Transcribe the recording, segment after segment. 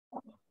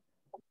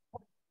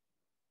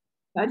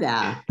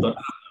Toda.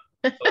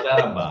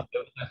 Todaraba.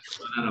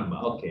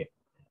 Todaraba. Okay.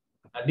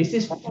 This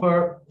is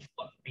per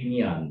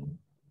opinion.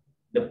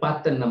 The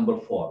pattern number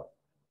 4.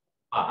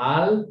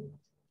 Paal,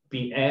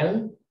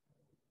 PL,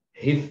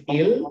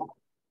 Hifil,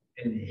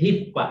 and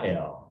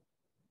Hipael.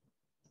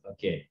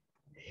 Okay.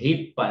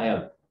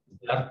 Hipael.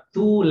 There are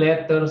 2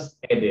 letters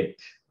added.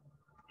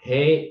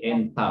 He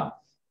and Taf.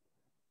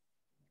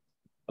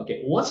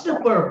 Okay. What's the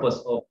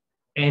purpose of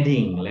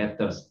adding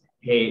letters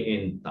He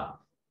and Taf?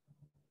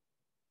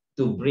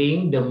 To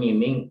bring the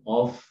meaning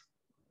of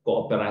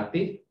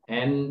cooperative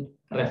and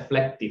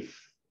reflective.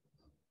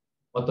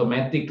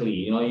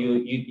 Automatically,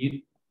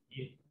 you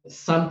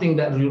something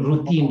that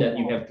routine that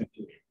you have to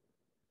do.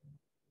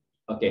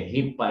 Okay,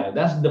 hipaya.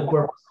 That's the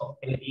purpose of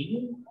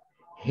adding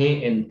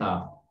he and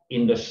taf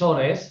in the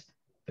shortest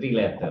 3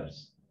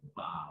 letters.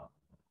 Wow.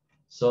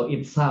 So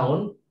it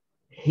sounds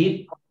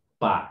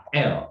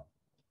hipael.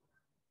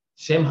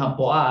 Shem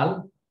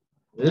hapoal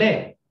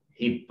le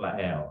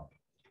hipael.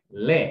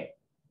 Le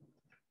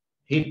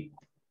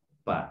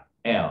hipael.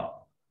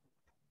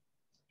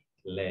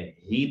 Le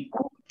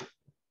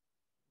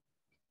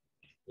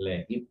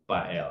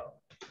hipael.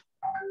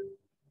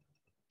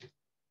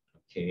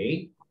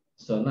 Okay,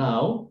 so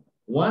now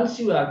once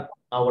you are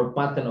our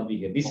pattern over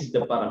here, this is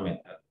the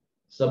parameter.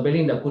 So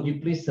Belinda, could you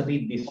please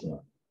read this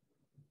one?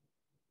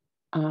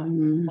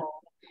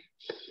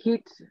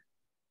 Hit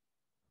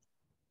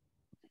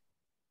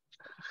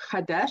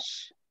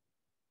Hadesh.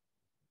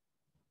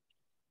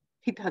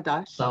 Hit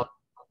Hadesh. So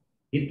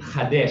Hit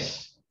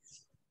Hadesh.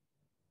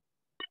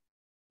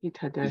 Hit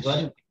Hadesh. This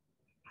one,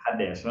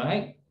 Hadesh,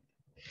 right?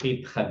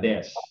 Hit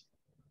Hadesh.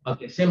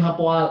 Okay, same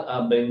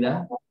hapoal,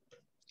 Belinda.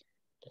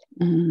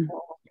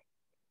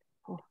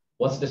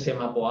 What's the same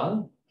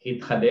hapoal?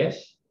 Hit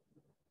Hadesh.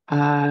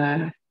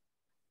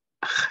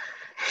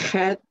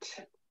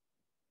 Het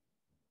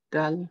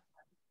Dal.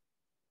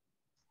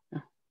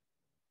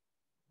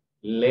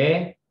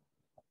 Le.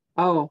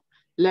 Oh,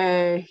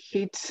 le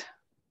hit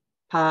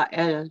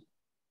Pael.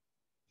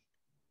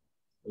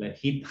 Le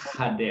hit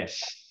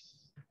Hadesh.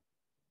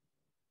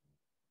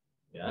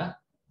 Yeah.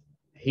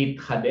 Hit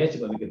Hadesh,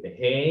 you're going to get the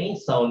hey,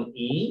 sound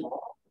E,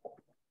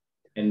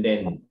 and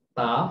then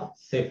Taf,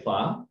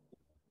 Sefa,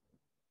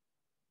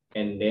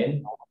 and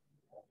then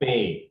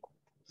P,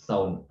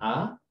 sound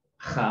A,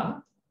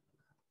 Ha,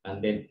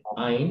 and then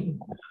Ain,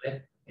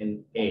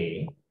 and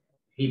A,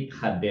 Hit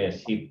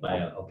Hadesh, Hit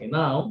Pael. Okay,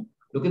 now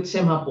look at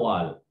same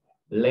hapual.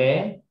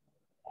 Le,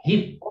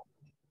 Hit,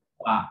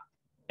 Pa,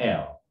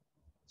 El.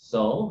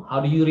 So, how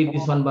do you read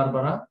this one,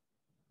 Barbara?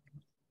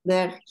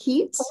 The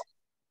heat.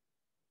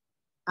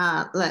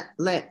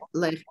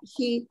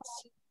 Hit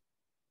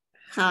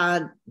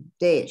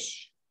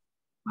Hadesh.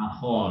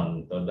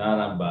 Nahon,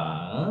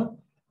 todaraba.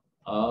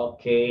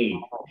 Okay,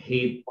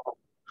 hit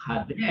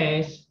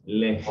Hadesh,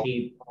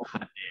 lehit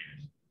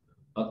Hadesh.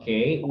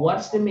 Okay,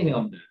 what's the meaning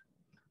of that?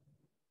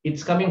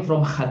 It's coming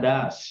from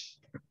Hadash.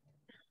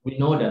 We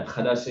know that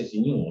Hadash is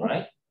new,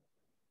 right?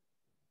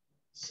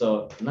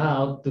 So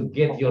now to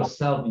get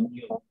yourself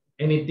new,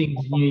 anything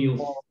new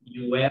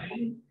you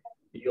wearing,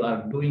 you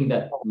are doing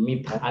that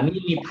mit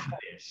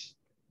Hadesh.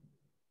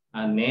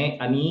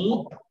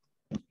 Ani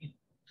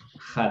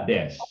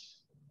Hadesh.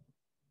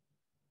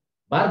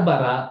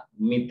 Barbara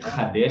mit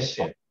Hadesh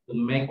to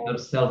make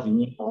herself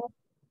new.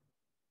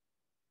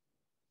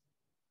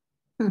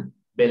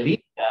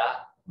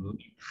 Belinda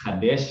mit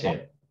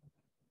Hadesh.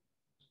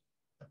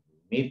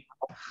 Mit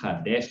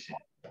Hadesh.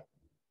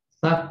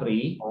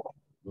 Sapri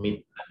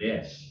mit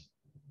Hadesh.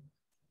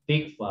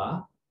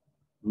 Tikva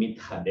mit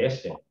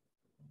Hadesh.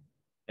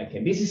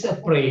 Okay, this is a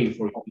prayer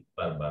for you,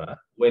 Barbara.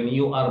 When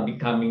you are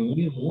becoming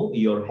new,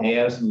 your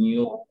hair's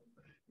new,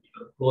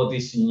 your clothes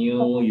is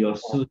new, your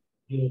suit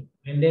new,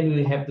 and then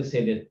we have to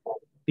say that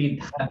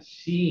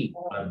Tidhashi,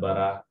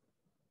 Barbara.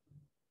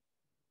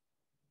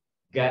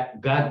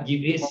 God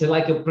give it's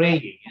like a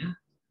praying, yeah?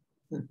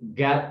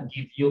 God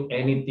give you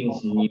anything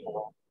new,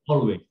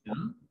 always.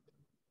 Yeah?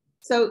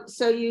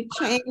 So you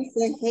change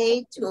the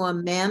hey to a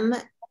mem,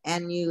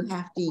 and you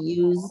have to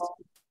use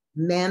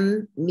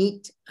mem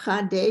mit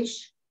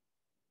Hadesh.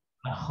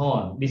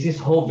 This is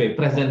hove,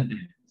 present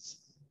tense.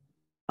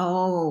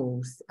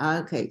 Oh,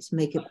 okay, to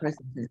make it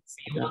present tense.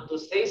 You want to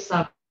say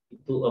something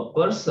to a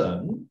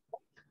person,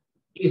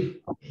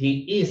 if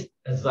he is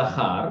a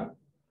Zahar,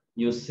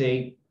 you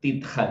say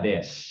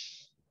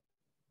Tidhadesh.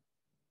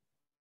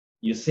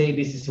 You say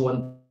this is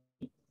one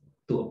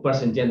to a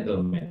person,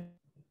 gentleman.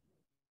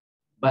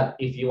 But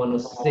if you want to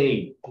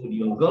say to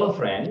your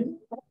girlfriend,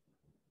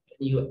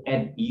 you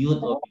add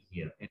youth over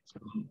here and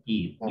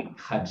eat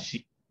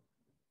Tidhadesh.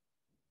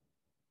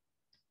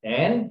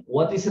 And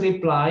what is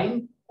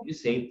replying? You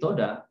say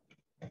Toda.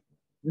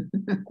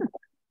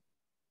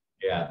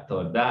 Yeah,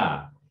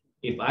 Toda.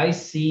 If I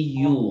see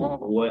you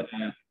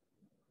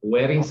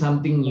wearing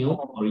something new,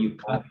 or you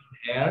cut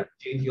your hair,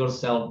 change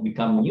yourself,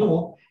 become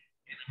new,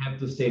 and I have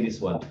to say this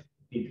one.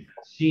 Did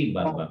she,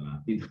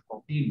 Barbara? Did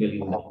she,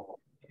 Belinda?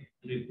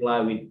 Reply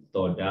with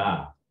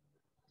Toda.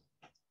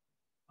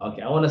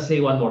 Okay, I want to say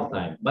one more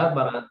time.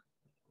 Barbara,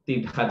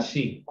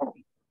 תתחדשי.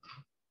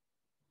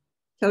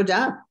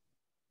 תודה.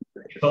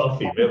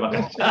 יופי,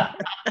 בבקשה.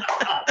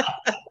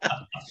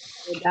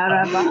 תודה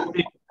רבה.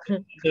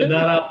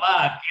 תודה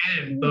רבה,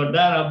 כן,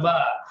 תודה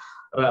רבה.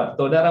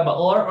 תודה רבה.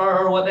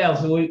 Or what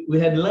else? We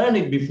had learned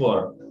it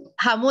before.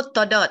 המון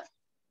תודות.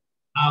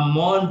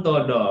 המון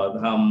תודות,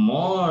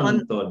 המון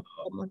תודות.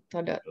 המון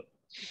תודות.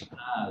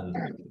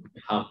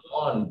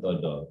 המון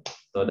תודות.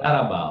 תודה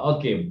רבה.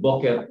 אוקיי,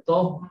 בוקר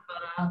טוב,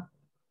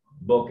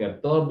 בוקר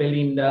טוב,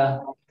 בלינדה.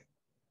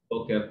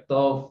 בוקר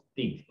טוב,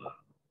 תקווה.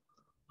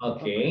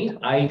 Okay,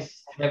 I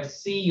have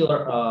seen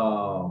your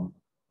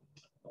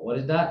what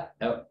is that?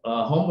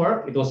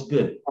 Homework. It was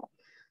good.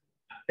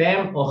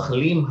 אתם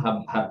אוכלים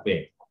הרבה.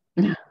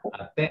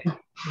 אתם.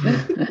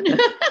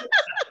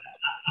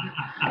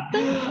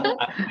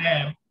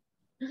 אתם.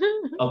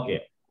 Okay,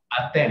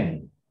 אתן,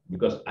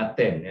 because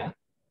אתן, yeah.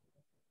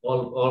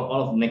 All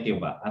of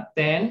נקבה.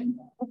 אתן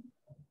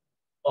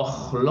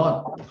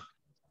אוכלות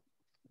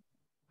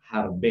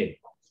הרבה.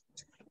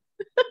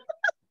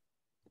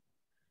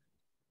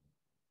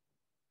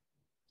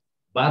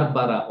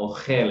 ברברה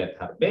אוכלת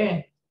הרבה,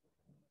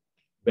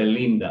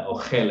 בלינדה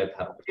אוכלת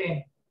הרבה,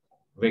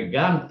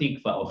 וגם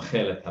תקווה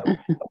אוכלת הרבה.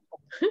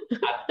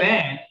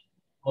 אתן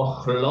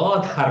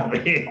אוכלות הרבה.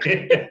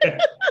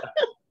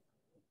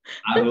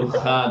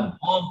 ארוחת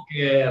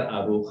בוקר,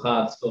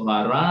 ארוחת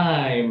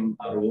צהריים,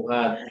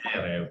 ארוחת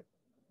ערב.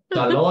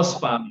 3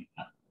 פעמים.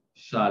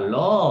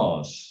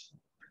 3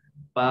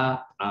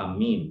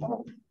 פעמים.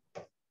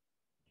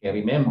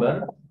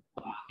 Remember,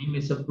 פעמים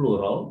is a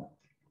plural.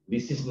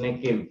 This is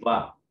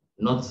nekeva,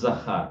 not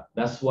zahar.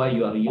 That's why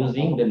you are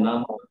using the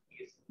number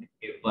is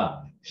nekeva.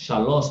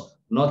 Shalosh,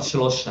 not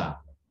shlosha.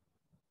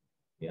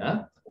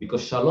 Yeah,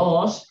 because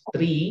shalosh,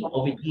 3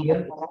 over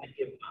here is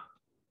nekeva.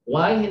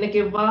 Why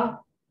nekeva?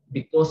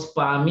 Because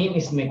pa'amim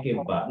is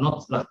nekeva,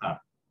 not zahar.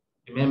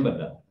 Remember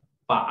that.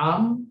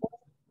 Pa'am,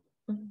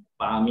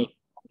 pa'amim,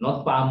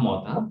 not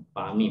pa'amot, huh?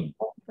 Pa'amim.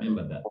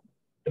 Remember that.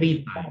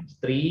 3 times.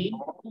 3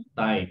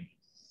 times.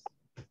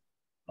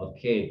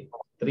 Okay.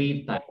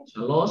 3 times.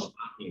 Shalosh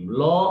pa'amim.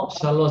 Lo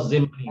shalosh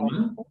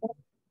zemanim.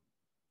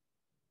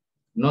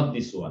 Not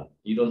this one.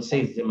 You don't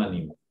say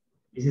zemanim.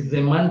 This is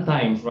zeman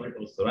times, right?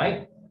 Also,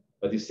 right?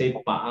 But you say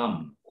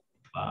pa'am.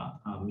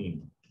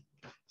 Pa'amim.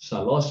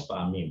 Shalosh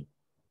pa'amim.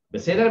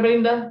 בסדר,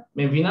 בלינדה?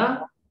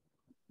 מבינה?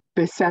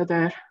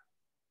 בסדר.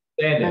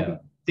 בסדר.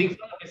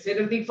 תקווה,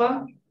 בסדר, תקווה?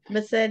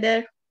 בסדר.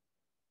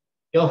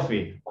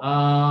 יופי.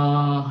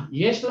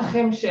 יש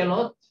לכם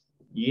שאלות?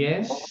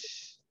 יש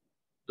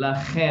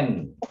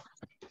לכן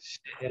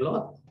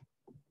שאלות?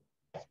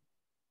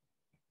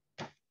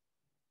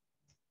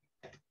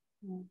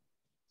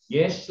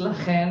 יש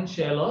לכן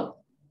שאלות?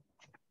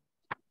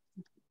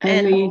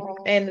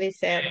 אין לי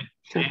סר.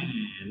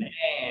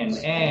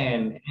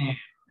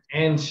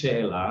 אין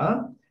שאלה.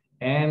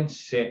 אין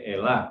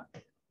שאלה.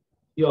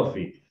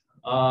 יופי.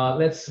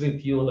 Let's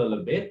review a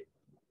little bit.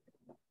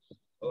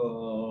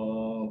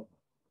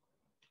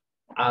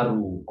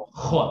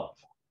 ארוחות.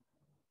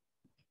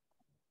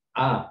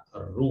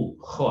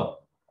 Aruchot.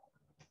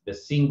 The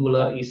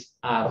singular is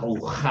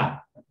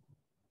arucha.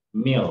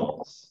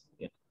 Meals.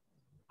 Yeah.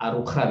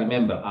 Arucha,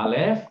 remember,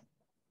 aleph,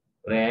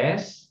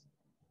 res,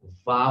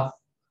 vav.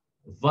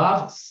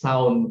 Vav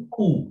sound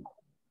u,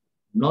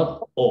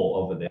 not o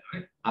over there.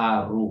 Right?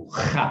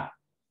 Arucha.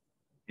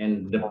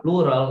 And the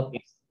plural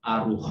is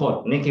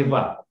aruchot.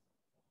 Nekeva.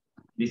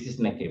 This is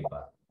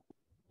nekeva.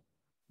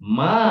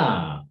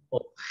 Ma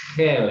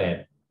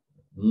ochelet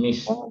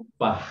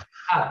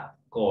mishpachat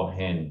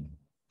Kohen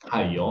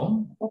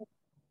Hayom.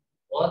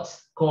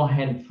 What's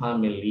Kohen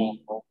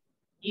family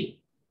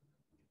eat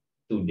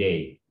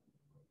today?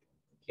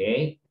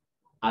 Okay.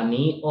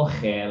 Ani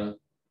ochel,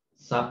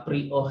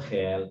 Sapri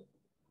ochel,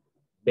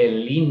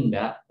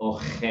 Belinda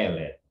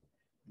ochelet,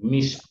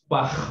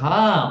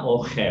 Mishpacha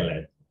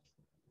ochelet.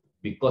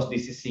 Because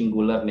this is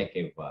singular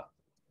nekeva.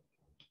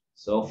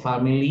 So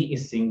family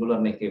is singular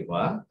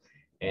nekeva.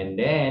 And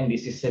then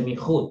this is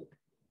semichut.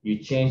 You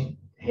change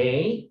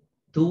hey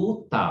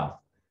to tav.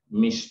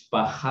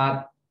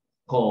 Mishpachat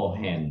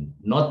Kohen.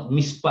 Not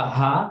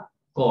Mishpacha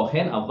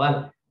Kohen,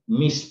 aval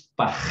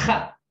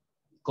Mishpachat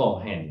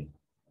Kohen.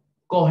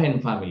 Kohen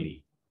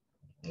family.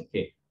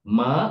 Okay.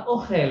 Ma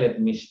ochelet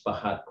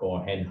Mishpachat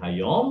Kohen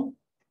hayom.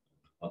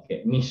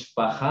 Okay.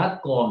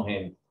 Mishpachat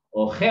Kohen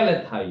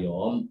ochelet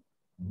hayom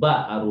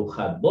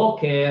ba'aruchat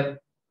boker,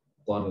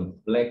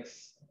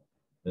 cornflakes,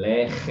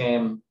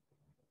 lechem,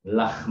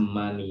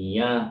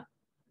 לחמניה,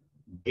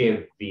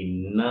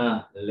 גבינה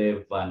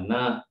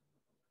לבנה,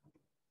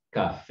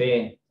 קפה,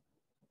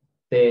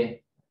 תה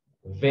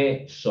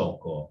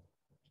ושוקו.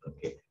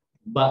 Okay.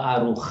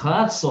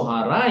 בארוחת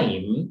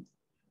צהריים,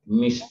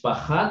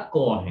 משפחת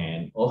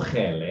כהן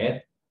אוכלת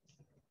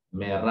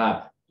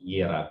מרק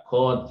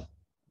ירקות,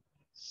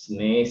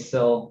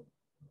 סנסל,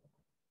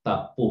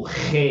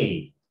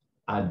 תפוחי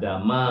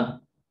אדמה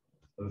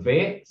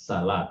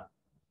וסלט.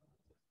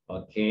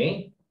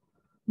 אוקיי?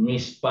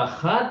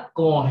 משפחת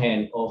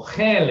כהן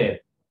אוכלת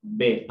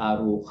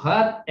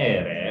בארוחת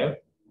ערב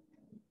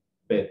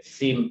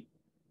betsim,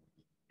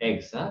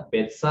 eggs,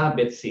 betsa,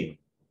 betsim.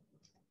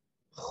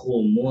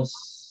 Hummus,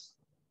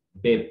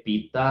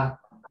 bepita,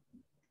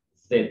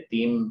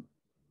 zetim,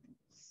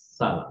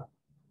 salad.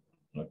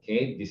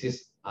 Okay, this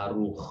is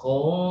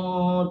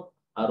aruchot,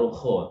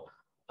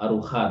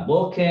 aruchat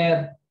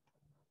boker,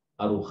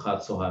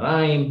 aruchat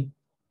soharaim,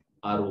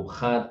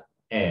 aruchat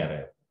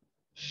erev.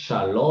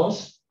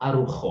 Shalosh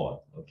aruchot.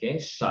 Okay,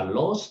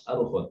 shalosh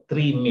aruchot,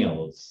 3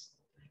 meals.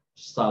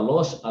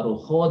 Shalosh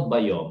aruchot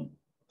bayom.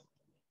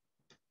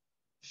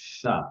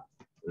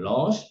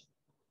 Shalosh,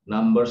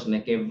 numbers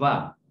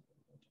nekeva.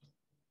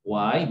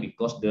 Why?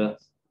 Because the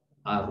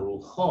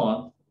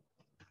aruchot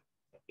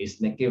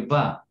is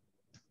nekeva.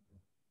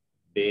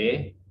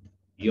 De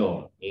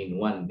yom, in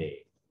one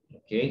day.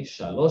 Okay,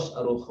 shalosh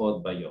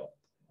aruchot bayom.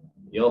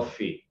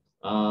 Yofi.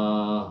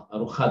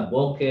 Aruchat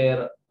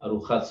boker,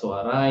 aruchat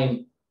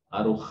soharaim,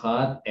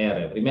 aruchat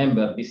erev.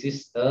 Remember, this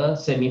is a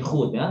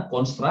semichut, yeah?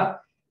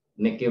 Construct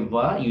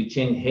nekeva, you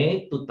change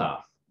he to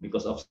taf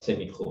because of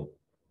semichut.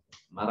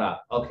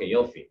 Mara. Okay,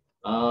 yofi.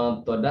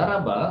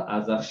 Todaraba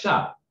azar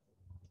shah.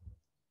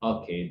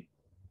 Okay.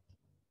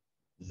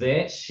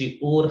 Ze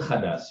shiur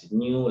chadash,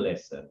 new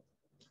lesson.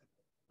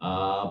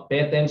 Pay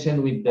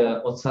attention with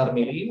the otsar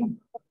milim.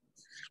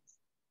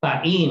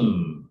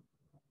 Taim.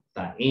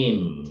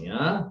 Taim,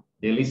 ya.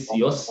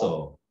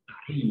 Delicioso.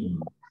 Taim.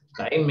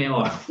 Taim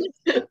mewah.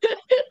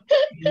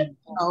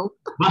 Oh,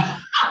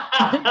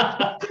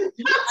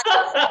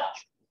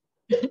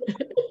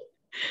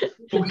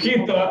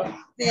 Poquito.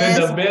 yes.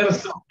 The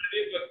verso.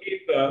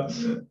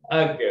 Poquito.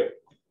 Okay.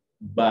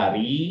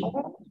 Bari.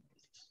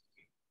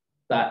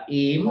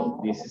 Taim.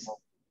 This is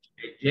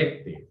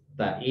adjective.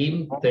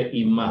 Taim,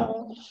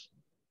 teimah.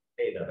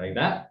 Say that like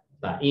that.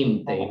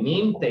 Taim,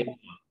 teimim,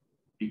 teimah.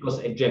 Because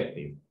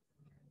adjective.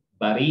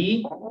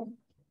 Bari,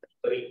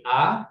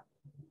 beri'a,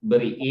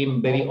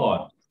 beriim,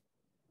 berion.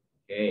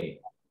 Okay.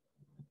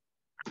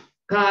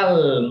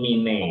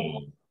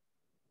 Kalmine.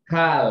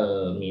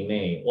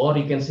 Kalmine. Or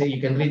you can say,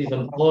 you can read it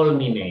on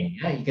kolmine.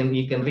 Yeah, you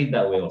can read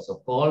that way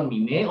also.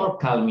 Kolmine or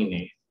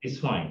kalmine. It's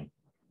fine.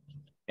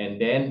 And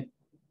then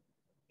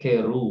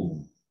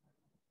keruv.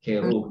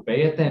 Keruv.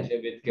 Pay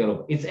attention with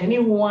keruv. Is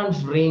anyone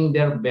ring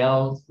their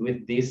bells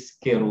with this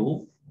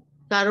keruv?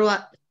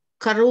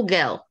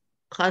 Karugel.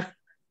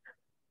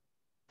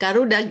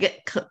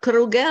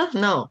 Karugel?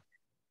 No.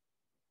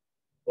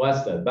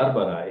 What's that,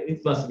 Barbara?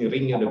 It must be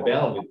ringing the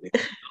bell with it.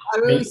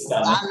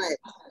 Salad.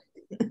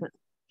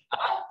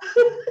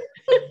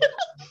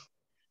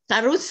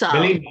 Carousel.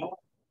 Belinda.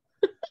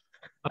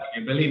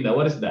 Okay, Belinda,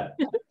 what is that?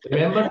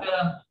 Remember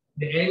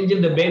the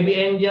angel, the baby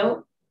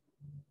angel?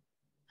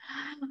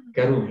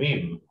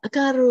 Keruvim.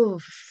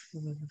 Karuv.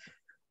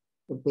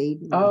 The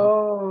baby.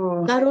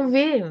 Oh.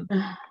 Karuvim.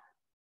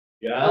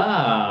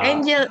 Yeah.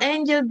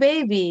 Angel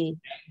baby.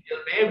 Angel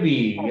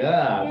baby.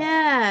 Yeah.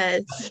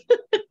 Yes.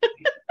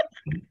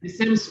 The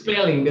same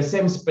spelling, the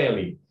same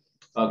spelling.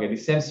 Okay, the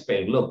same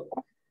spelling. Look,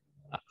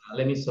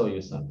 let me show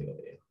you something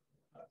over here.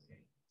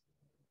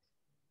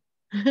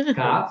 Okay.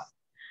 Kaf.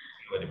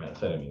 Wait a minute,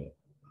 sorry a minute.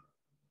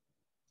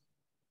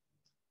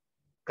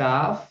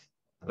 Kaf,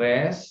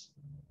 res,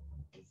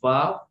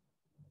 vav,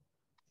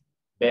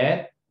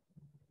 bet,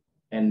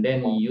 and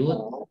then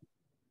yud,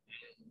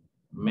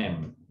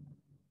 mem.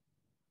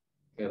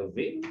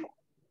 Keruvim.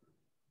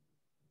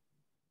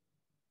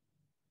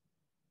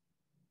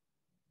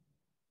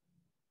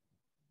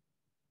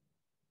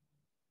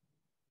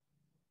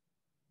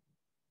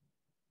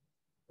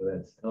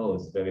 Oh,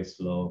 it's very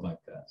slow, my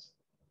gosh.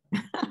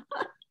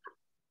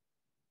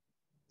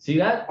 See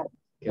that?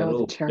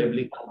 Oh, the chart.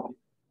 Biblical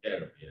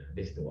verb. Yeah,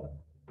 this is the one.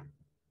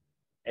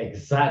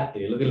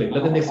 Exactly. Look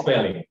at the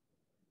spelling.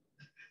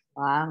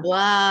 Wow.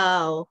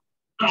 Wow.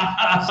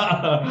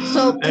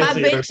 So That's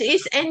it. cabbage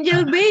is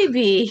angel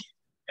baby.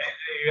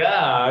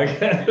 Yeah.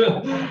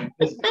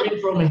 It's coming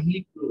from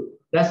Hebrew.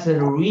 That's a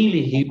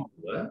really Hebrew.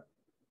 Huh?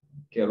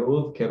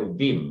 Keruv,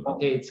 kerubim.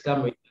 Okay, it's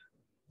coming.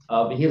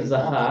 Here's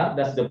Zahar.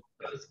 That's the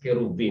first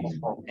kerubim.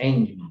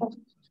 Angel.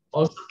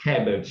 Also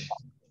cabbage.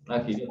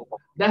 Okay.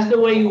 That's the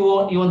way you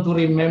want to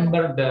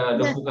remember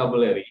the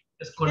vocabulary.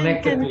 It's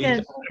connected to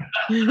each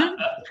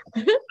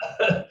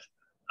other.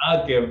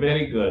 Okay,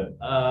 very good.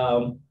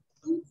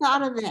 Who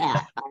thought of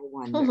that? I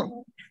wonder.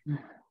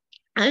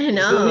 I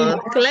know.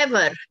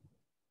 Clever.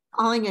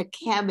 Calling a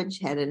cabbage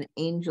head an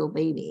angel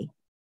baby.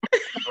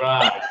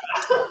 Right.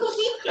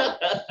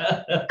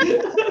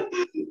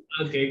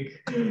 Okay,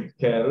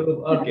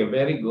 Kerub. Okay,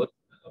 very good.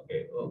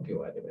 Okay,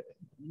 wait a minute.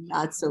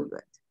 Not so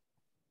good.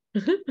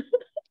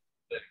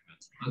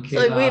 Okay,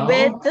 So we now.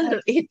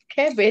 better eat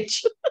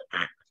cabbage.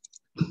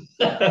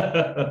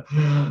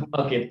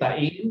 Okay,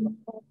 ta'in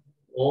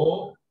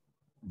or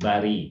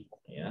bari,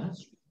 yeah,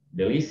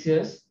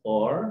 delicious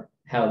or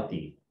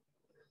healthy.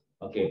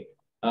 Okay,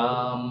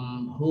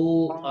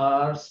 who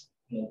are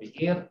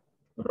here?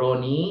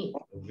 Roni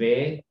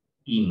ve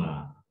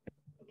Ima.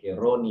 Okay,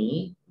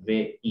 Roni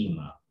ve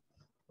Ima.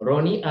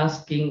 Roni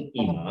asking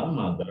Ima,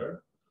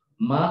 mother,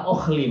 ma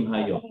ochlim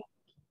hayom,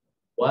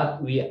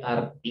 what we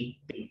are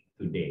eating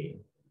today.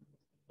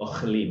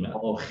 אוכלים,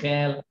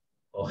 אוכל,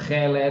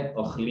 אוכלת,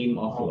 אוכלים,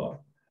 אוכלות.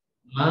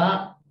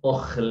 מה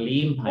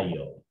אוכלים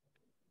היום?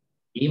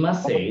 אמא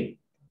said,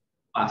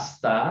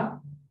 pasta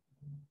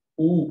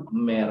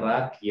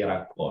ומרק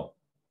ירקות.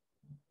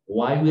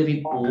 Why we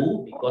read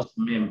Because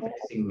mem,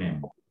 facing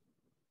mem.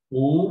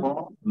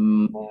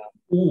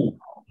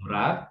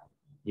 Merak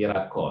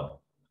Yarakot.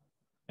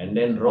 And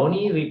then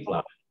Ronnie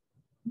replied,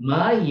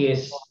 Ma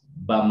yes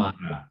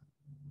bamara.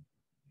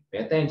 Pay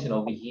attention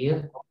over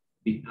here,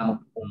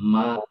 become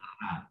mara.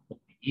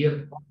 Over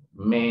here,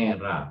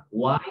 mera.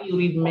 Why you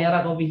read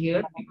mera over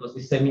here? Because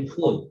it's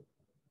semi-food.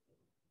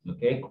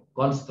 Okay,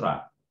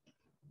 construct.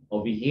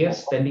 Over here,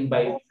 standing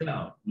by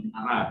itself,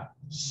 mara,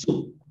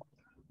 soup.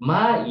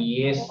 Ma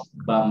yes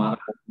bamara.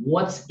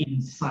 What's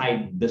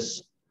inside the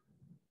soup?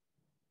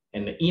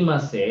 And the Ima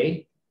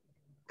say,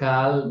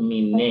 kal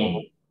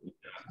mine.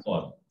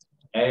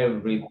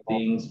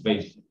 Everything's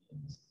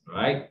vegetables,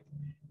 right?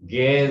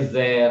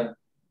 Gezer,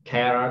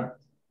 carrot,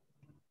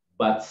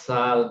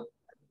 batsal,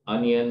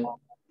 onion,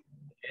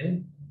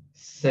 and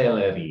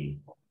celery.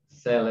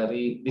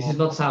 Celery. This is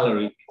not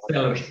salary,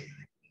 celery.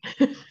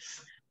 This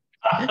is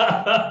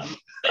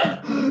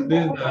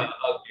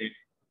okay.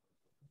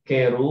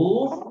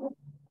 Keruv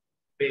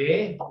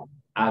pe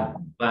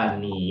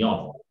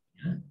agbanion.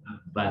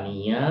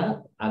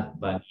 Agbania,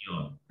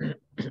 agbanion.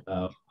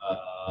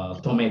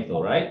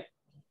 Tomato, right?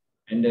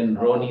 And then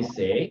Ronnie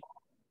say,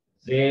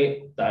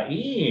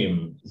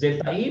 Zetaim.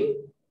 Zetaim,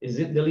 is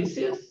it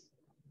delicious?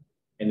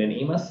 And then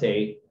Ima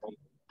say,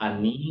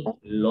 Ani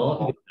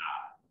lo yuta.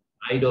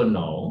 I don't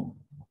know.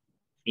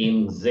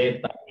 Im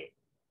zetaim.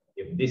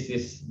 If this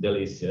is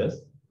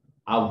delicious.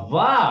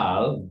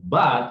 Aval,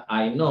 but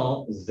I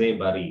know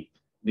zebari.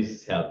 This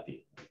is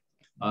healthy.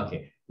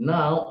 Okay.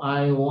 Now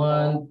I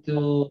want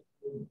to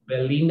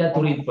Belinda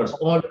to read first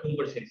all the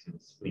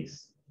conversations,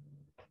 please.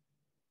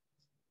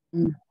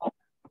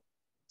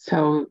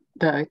 So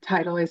the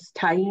title is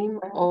Taim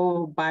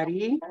O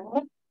Bari.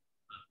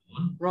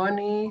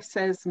 Ronnie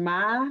says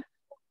Ma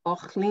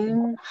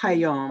Ochlim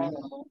Hayom.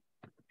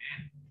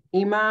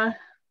 Ima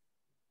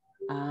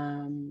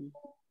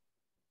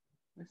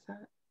what's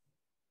that?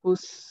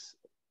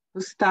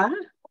 Pusta?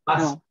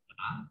 Pasta. No.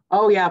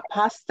 Oh yeah,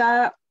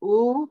 pasta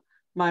u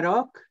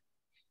marok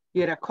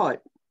yirakot.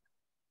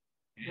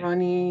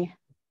 Ronnie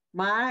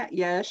Ma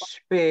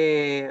yesh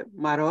be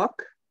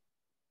marok.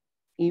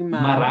 Ima.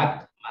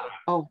 Marak.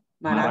 Oh,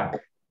 marak.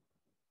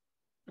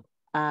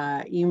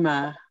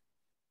 Ima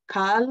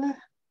kal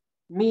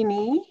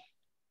mini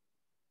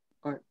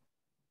or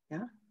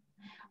yeah.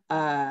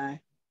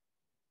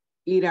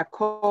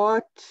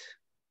 Irakot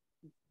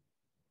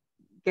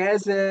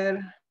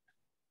gezer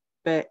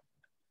be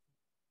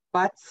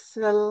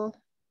batsel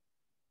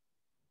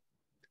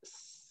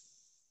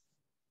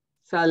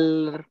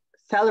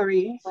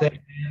celery.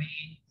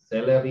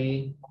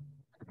 Celery.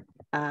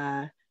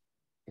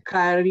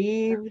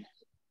 Kariv.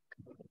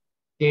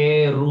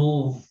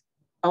 Keruv.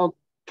 Oh,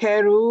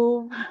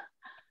 keruv.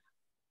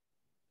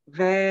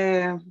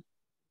 Ve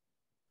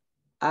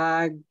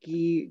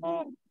agniot.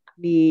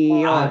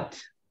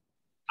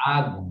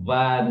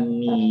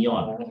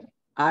 Agvanion.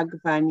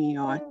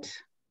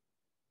 Agvaniot.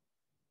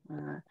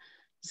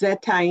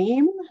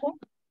 Zetaim.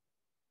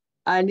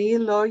 Ani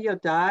lo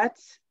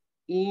yodat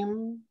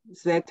im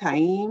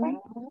zetaim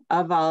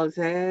aval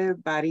ze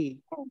bari.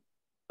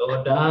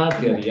 Toda,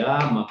 Geria,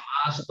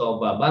 Mamas,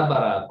 Toba.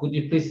 Barbara, could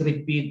you please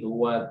repeat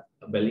what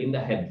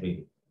Belinda had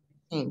read?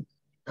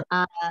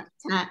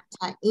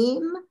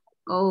 Taim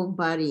o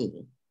bari.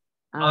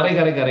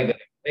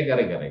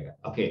 Rega.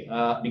 Okay,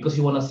 because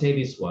you want to say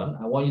this one,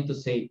 I want you to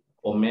say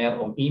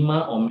Omer,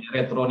 Ima,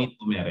 Omeret, Ronit,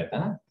 Omeret.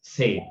 Huh?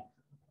 Say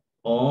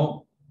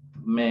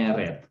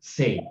Omeret.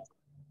 Say.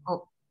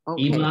 Oh,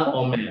 okay. Ima,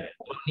 Omeret.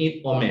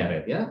 Ronit,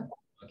 Omeret. Yeah?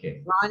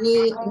 Okay.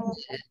 Ronnie,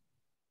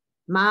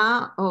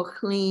 Ma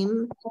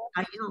ochlim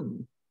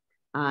hayom.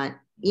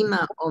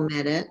 Ima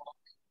omeret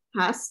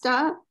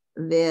pasta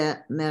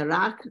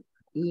ve'merak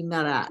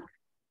yimarak.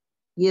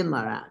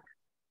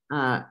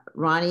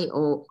 Ronnie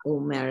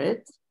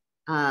omeret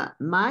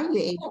ma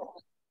yesh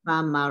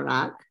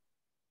bamarak.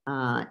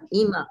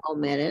 Ima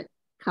omeret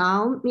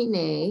kal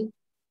mine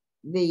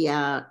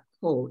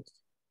ve'yakot.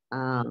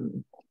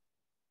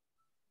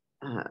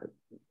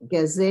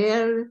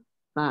 Gezer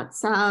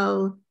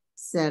batsal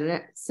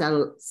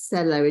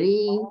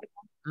celery,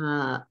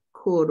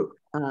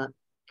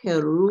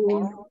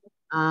 keruv,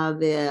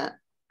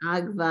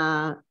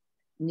 agva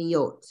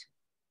niot.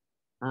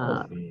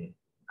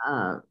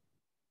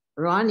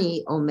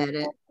 Ronnie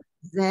omeret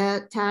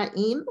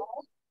zetaim.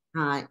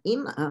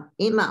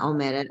 Ima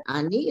omeret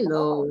ani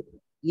lo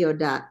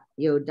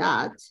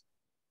yodat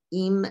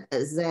im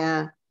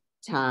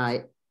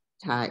zetaim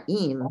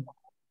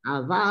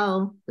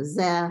aval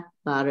ze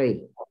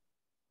bari.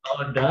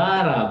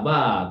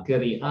 Daraba,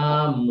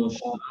 Keriam,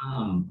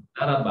 Muslim.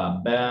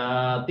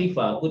 Daraba,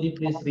 Tifa, could you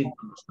please read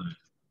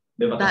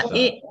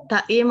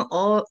Taim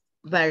o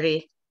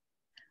bari.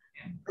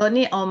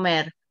 Roni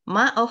Omer.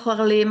 Ma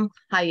ochlim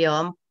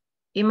hayom.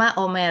 Ima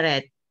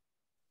omeret.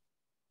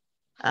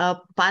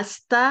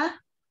 Pasta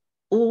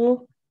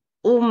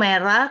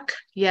umerak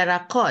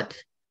yarakot.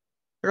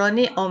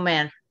 Roni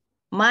omer.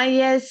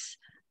 Mayes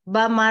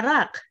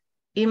bamarak.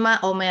 Ima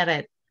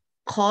omeret.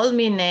 Kol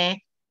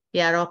mine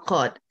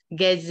yarakot.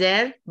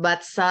 Gezer,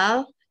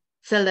 batsal,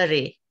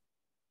 celery.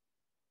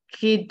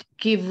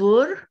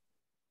 Kivur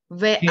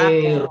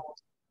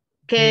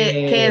Ke-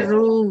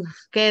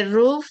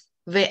 keruv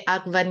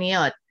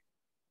ve'akvaniot.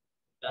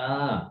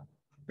 Ah,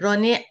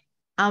 Roni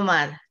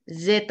amar.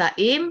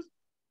 Zetaim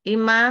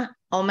ima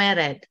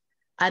omeret.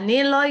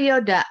 Ani lo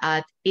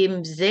yodaat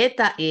im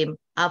zetaim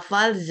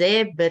afal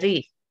ze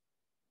beri.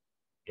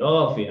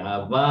 Yofi,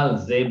 aval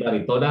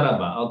zebari. Toda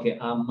raba. Okay,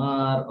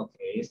 Amar.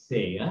 Okay,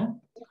 say ya.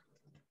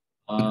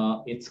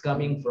 It's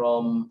coming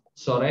from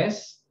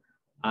Sores,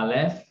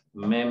 Aleph,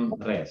 Mem,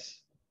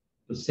 Res.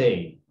 To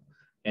say.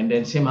 And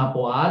then Shema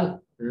Poal,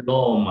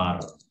 Lomar.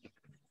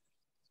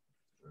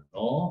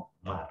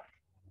 Lomar.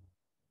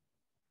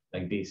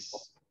 Like this.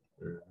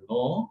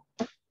 Lomar.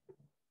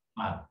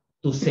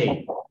 To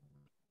say.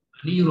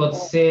 You wrote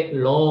say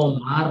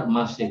Lomar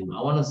Mashin.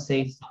 I want to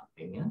say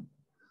something. Yeah?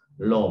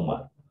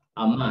 Lomar.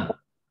 Amar.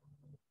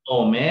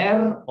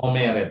 Omer,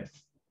 Omeret.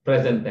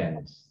 Present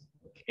tense.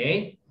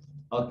 Okay.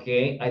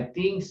 Okay. I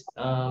think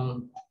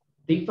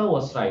Tifa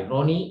was right.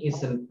 Roni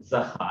is a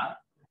Zahar.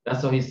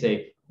 That's what he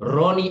said.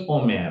 Roni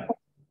Omer.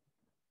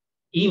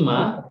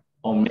 Ima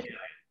Omer.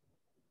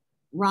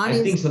 I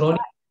think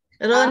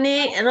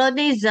Ronnie's.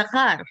 Roni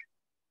Zakar.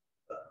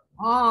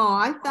 Oh,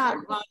 I thought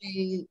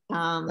Ronnie.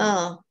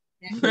 Oh.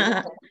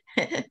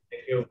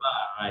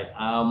 Right.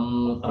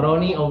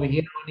 Roni over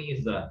here. Roni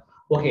is the.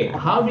 Okay.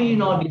 How do you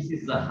know this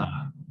is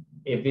Zahar?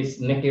 If it's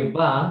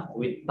Nekeba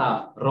with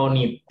Taf,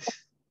 Ronit.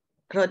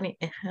 Roni.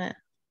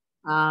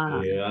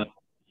 Yeah.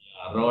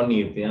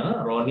 Ronit,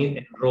 yeah. Ronit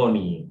and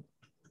Roni.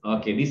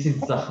 Okay, this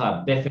is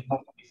Zahar.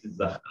 Definitely this is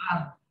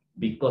Zahar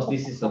because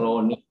this is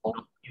Roni.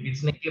 If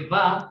it's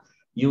Nekeba,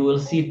 you will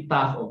see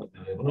Taf over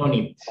there.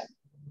 Ronit.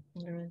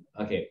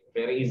 Okay,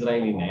 very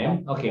Israeli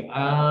name. Okay,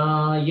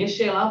 yes,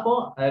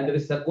 Shelapo, there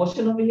is a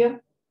question over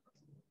here.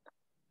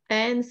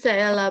 And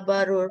saya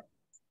barur.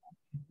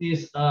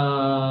 These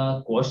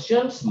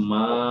questions,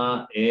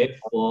 ma,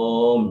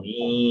 for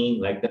me,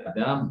 like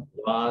that,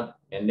 what,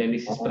 and then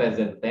this is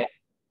present tense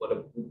for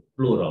the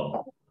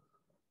plural.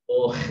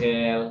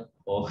 Ochel,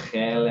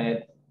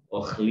 ochelet,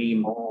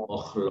 ochlim,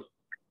 ochlo.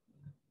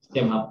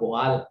 Shem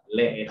hapoal,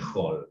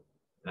 le'echol.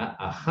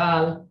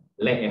 Achal,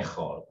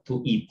 le'echol,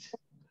 to eat.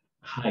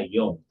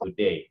 Hayom,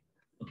 today.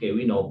 Okay,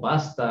 we know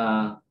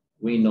pasta,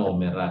 we know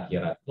merak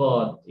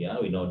yarakot, yeah,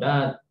 we know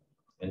that.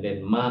 And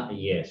then ma,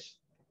 yes.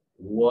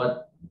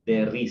 What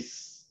there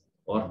is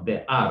or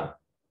there are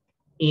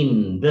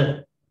in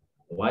the.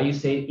 Why you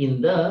say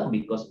in the?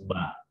 Because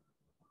ba,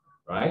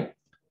 right?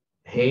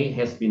 Hey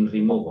has been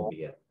removed over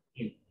here.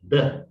 In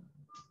the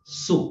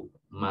soup,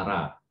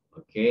 mara,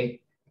 okay?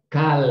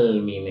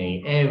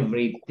 Kalmine,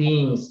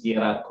 everything's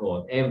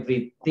yarakot,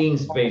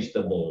 everything's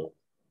vegetable.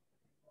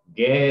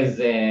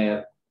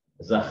 Gezer,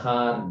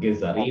 zahar,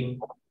 gezarim.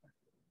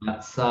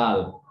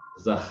 Batsal,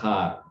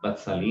 zahar,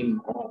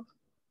 batsalim.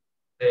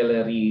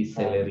 Celery,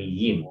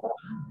 celeriyim.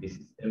 This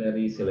is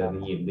celery,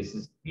 celeriyim. This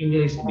is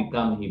English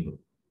become Hebrew.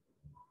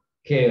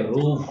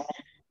 Keruf,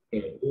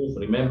 keruf.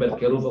 Remember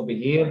keruf over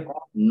here,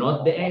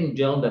 not the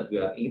angel that we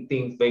are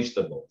eating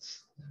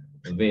vegetables.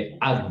 The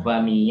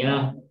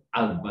agvania,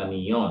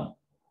 agvanion.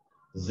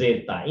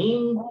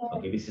 Zetaim,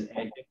 okay, this is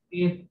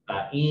adjective.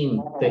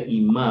 Taim,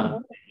 teima,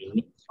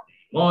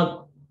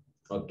 teimot.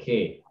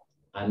 Okay,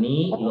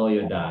 ani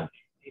loyodad.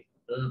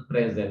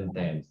 Present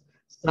tense.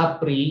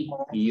 Sapri,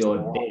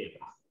 yodeh.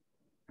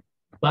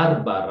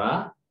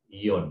 Barbara,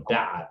 your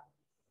dad,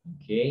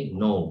 okay,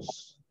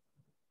 knows.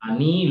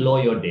 Ani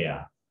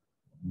loyodea.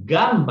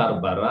 Gam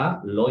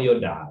Barbara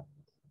loyodad.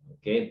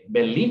 Okay,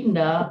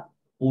 Belinda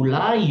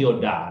ula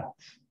yodad.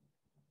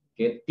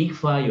 Okay,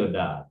 Tifa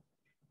yodad.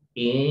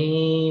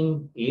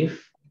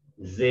 If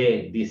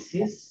ze this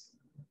is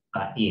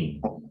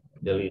in.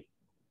 Delete.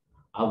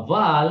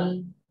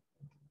 Aval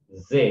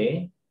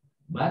ze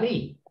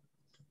bari.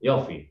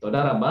 Yofi.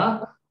 Toda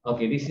raba.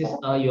 Okay, this is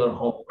your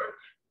homework.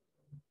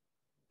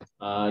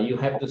 You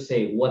have to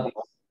say what is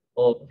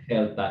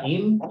Ochel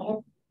Ta'im.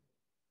 All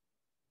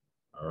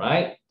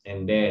right.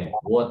 And then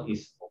what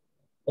is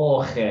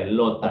Ochel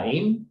Lo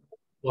Ta'im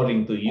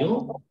according to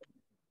you?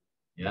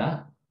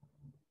 Yeah.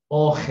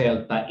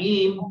 Ochel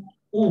Ta'im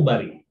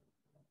Ubari.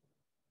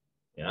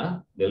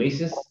 Yeah.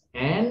 Delicious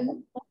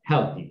and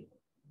healthy.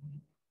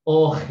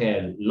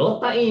 Ochel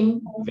Lo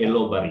Ta'im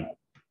Velo Bari.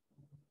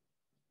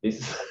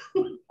 This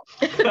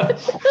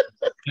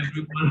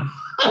everyone.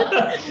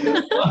 Okay.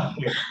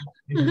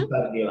 This is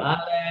Targil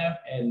Aleph,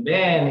 and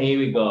then here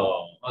we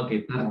go.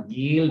 Okay,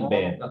 Targil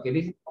Bet. Okay,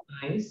 this is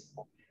nice.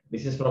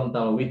 This is from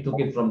Talmud. We took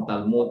it from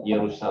Talmud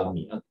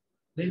Yerushalmi. Okay,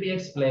 let me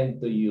explain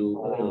to you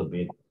a little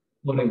bit,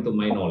 according to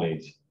my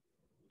knowledge.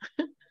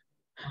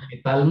 Okay,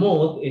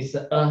 Talmud is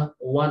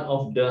one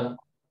of the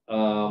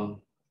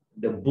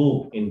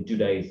book in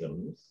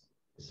Judaism.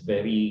 It's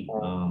very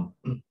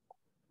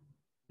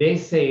they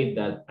say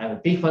that,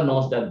 and Tifa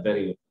knows that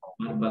very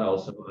well, but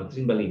also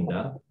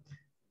Trimbalinda,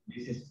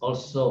 this is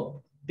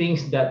also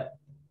things that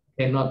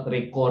cannot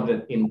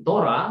recorded in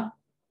Torah,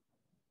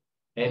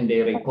 and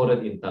they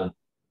recorded in Talmud.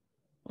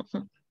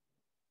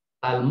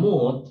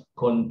 Talmud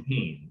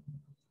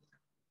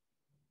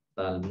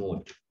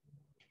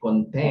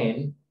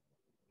contain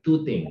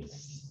two things.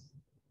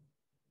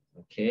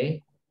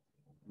 Okay,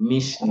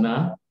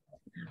 Mishnah.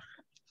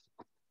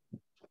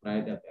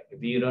 Right?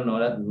 If you don't know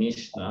that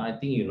Mishnah, I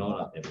think you know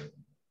that.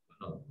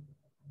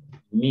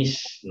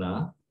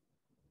 Mishnah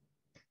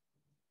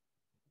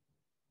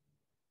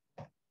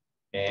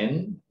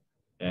and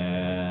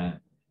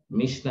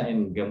Mishnah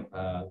and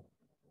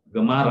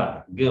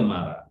Gemara,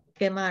 Gemara.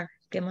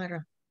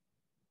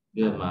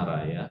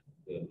 ya,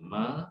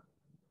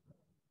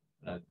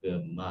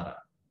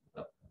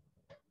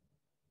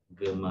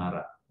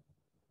 Gemara.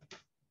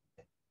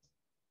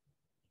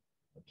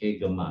 Okay,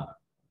 Gemara.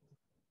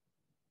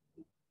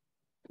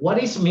 What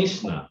is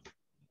Mishnah?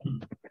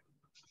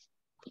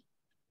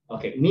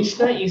 Okay,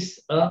 Mishnah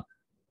is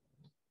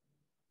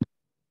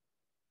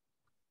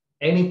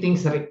anything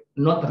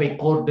not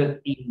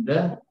recorded in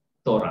the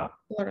Torah.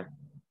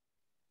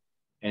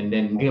 And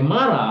then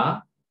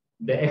Gemara,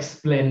 the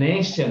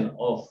explanation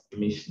of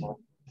Mishnah.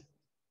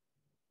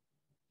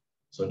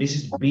 So this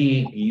is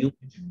big,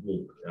 huge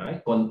book,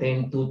 right?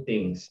 Contain two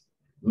things,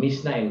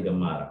 Mishnah and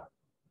Gemara.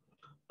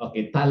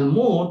 Okay,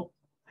 Talmud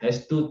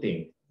has two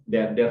things.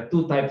 There are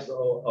two types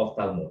of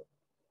Talmud.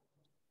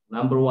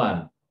 Number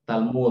one,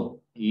 Talmud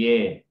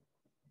Yerushalmi.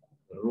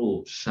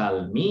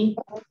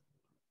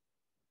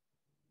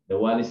 The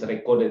one is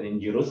recorded in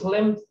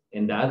Jerusalem,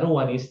 and the other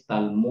one is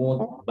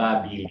Talmud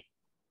Babili.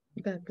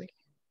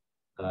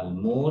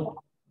 Talmud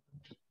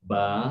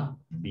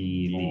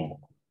Babili.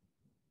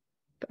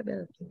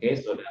 Okay,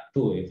 so there are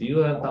two. If you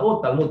have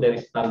Talmud, there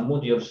is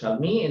Talmud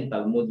Yerushalmi and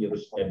Talmud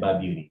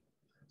Babili.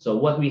 So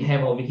what we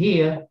have over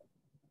here,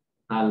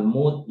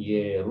 Talmud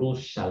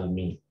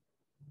Yerushalmi.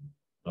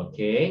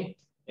 Okay,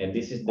 and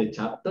this is the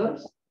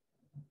chapters,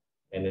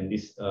 and then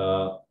this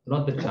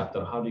not the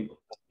chapter. How do you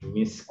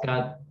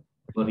Miskat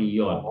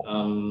Period?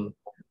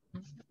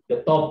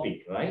 The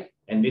topic, right?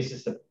 And this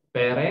is the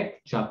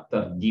Perek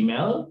chapter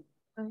Gimel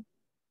and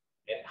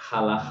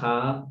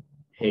Halacha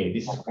Hey.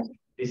 This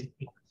is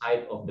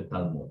inside of the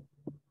Talmud.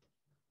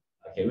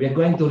 Okay, we are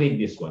going to read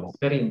this one. It's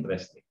very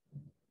interesting.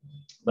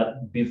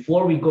 But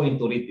before we go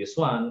into read this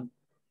one,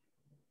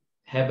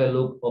 have a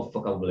look of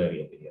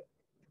vocabulary over here.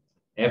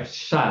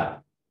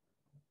 Efshar,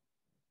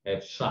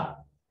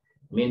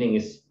 meaning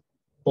is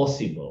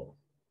possible,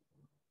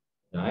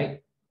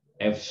 right?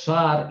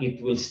 Efshar,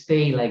 it will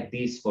stay like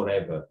this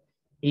forever.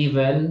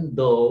 Even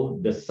though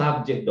the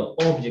subject, the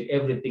object,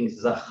 everything is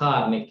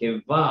Zachar,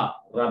 Nekeva,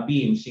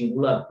 Rabim,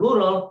 singular,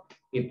 plural,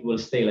 it will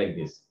stay like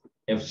this.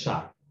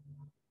 Efshar.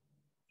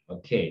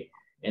 Okay.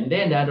 And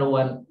then the other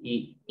one,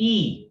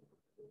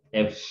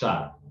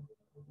 Efshar,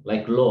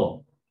 like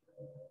law.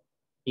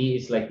 E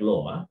is like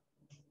law. Huh?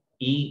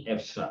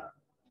 Efshar.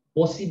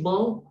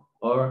 Possible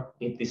or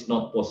it is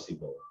not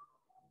possible.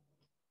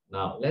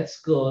 Now, let's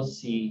go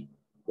see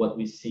what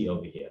we see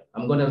over here.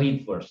 I'm going to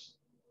read first.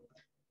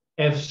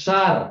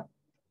 Efshar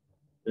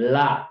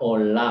la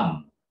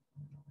olam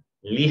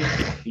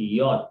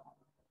lichyot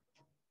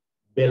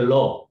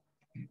belo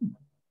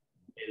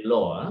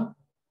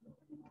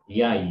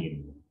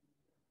yayin.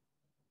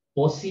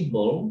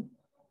 Possible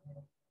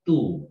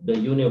to the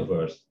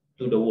universe,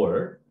 to the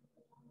world,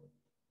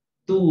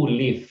 to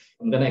live.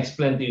 I'm going to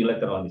explain to you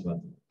later on this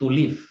one. To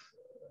live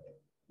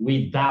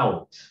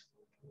without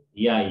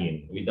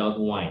yayin, without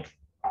wine.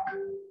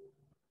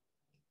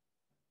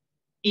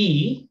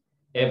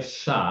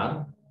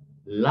 Efshar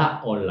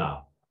la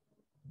olam,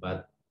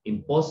 but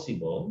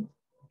impossible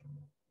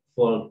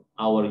for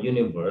our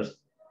universe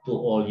to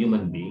all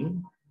human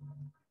beings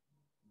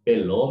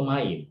below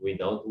main,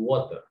 without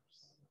water.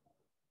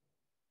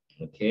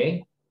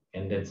 Okay,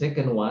 and then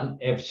second one,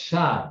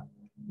 Efshar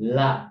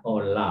la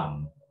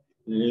olam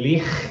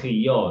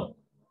lichyot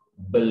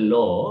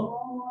below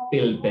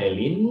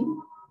pilpelin.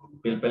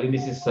 Pilpelin,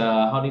 this is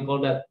how do you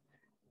call that?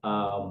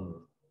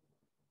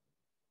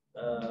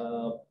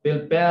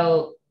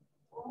 Pilpel.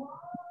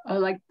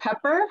 Like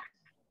pepper?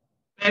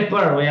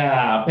 Pepper,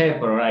 yeah,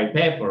 pepper,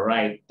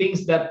 right.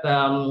 Things that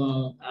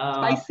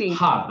Spicy.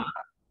 hot,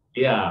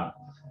 yeah.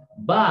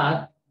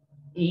 But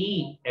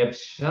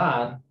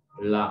efshar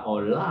la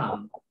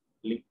olam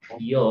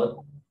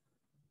lichyot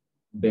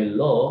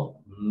below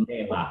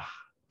melah.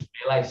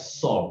 Melah is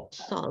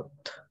salt.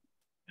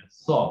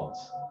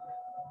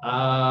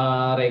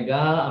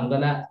 Rega, I'm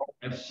gonna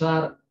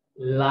efshar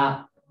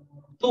la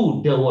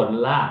to the word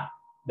la.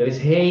 There is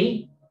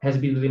hey has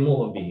been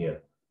removed over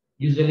here.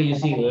 Usually you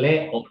see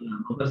le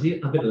olam,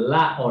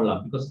 la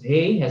olam because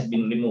hey has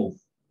been removed.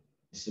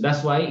 So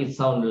that's why it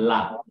sounds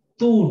la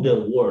to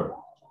the word.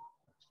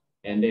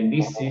 And then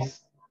this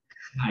is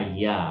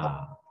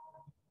haya.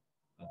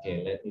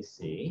 Okay, let me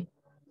see.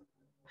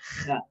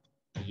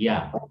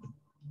 Haya.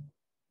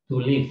 To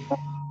live.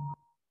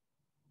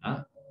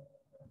 Huh?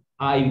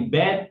 I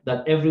bet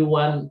that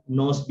everyone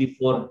knows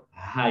before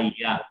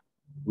haya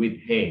with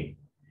hey.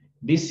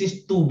 This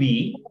is to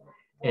be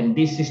and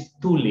this is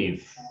to live.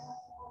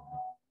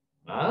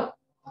 Huh?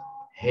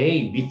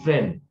 Hey,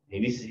 different. Hey,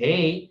 this is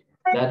hey,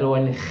 the other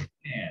one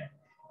khair.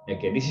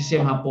 Okay, this is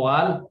same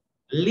hapoal.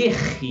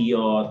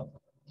 Lihyot,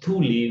 to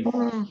live.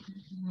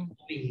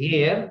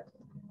 Here,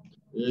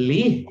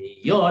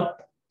 lihyot,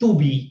 to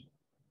be.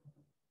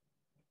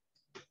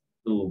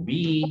 To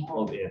be,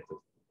 okay,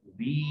 to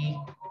be,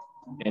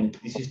 and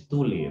this is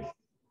to live.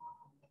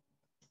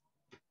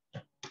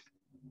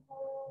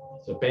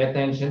 So pay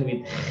attention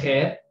with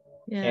khair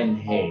and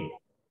hey.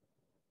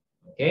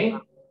 Okay,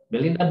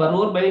 Belinda,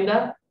 Barur,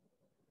 Belinda?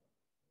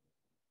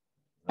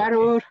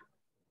 Barur.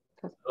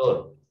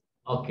 Barur.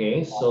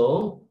 Okay,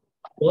 so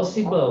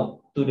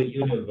possible to the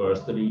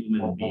universe, to the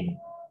human being,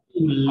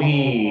 to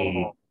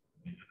live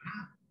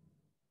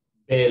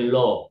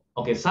below.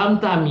 Okay,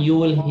 sometimes you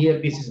will hear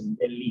this is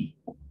belly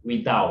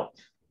without.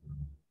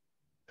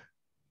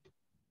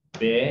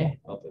 Be,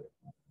 okay.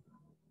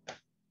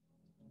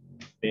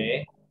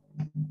 Belly.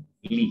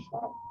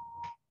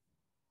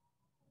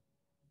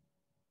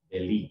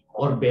 Belly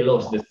or below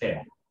is the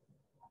same.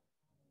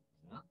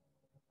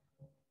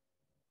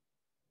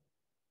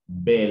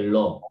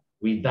 Below,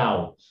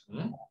 without.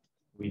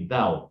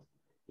 Without.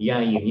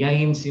 Yain.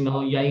 Yain, you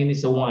know, yain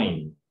is a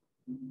wine.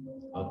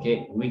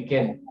 Okay, we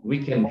can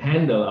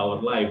handle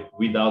our life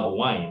without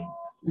wine,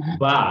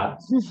 but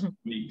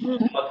we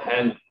cannot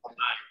handle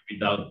life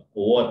without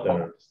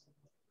water.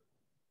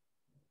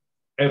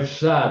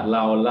 אפשר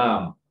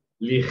לעולם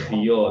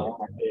לחיות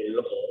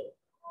בלא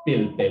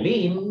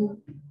פלפלים,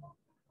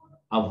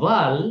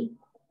 אבל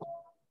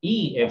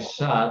אי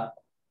אפשר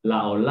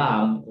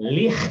לעולם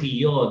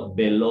לחיות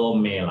בלא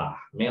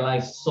מלח.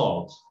 מלח is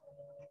salt.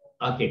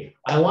 Okay,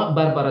 I want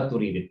Barbara to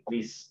read it,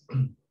 please.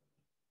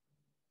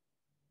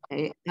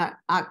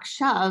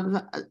 עכשיו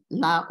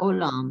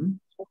לעולם.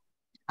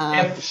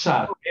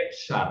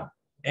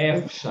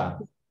 אפשר.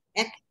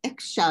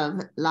 עכשיו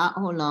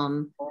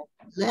לעולם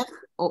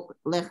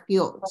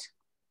לחיות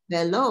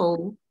ולא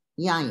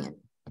יין.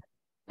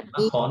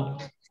 נכון.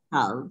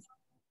 עכשיו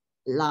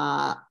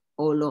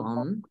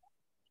לעולם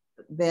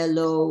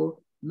ולא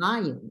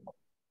מים.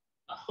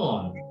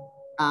 נכון.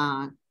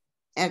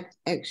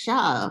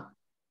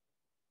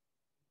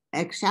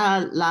 אפשר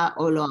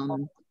לעולם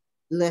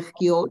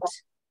לחיות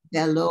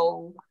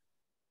ולא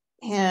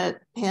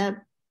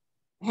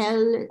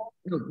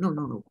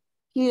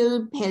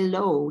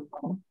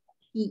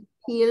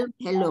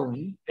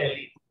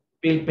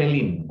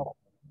פלפלים.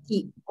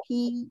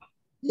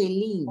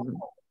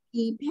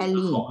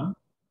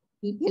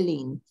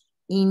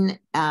 In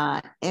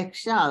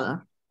אפשר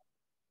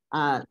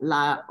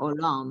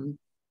לעולם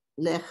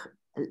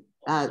לחיות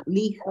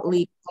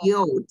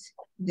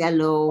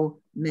ולא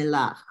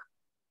מלח.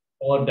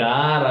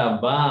 Toda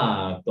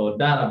raba.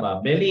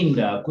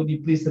 Belinda, could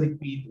you please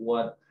repeat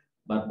what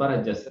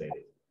Barbara just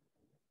read?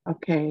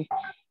 Okay.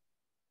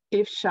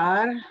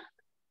 אפשר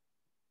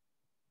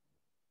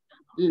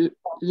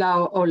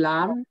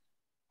לעולם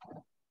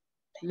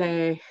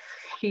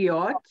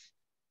לחיות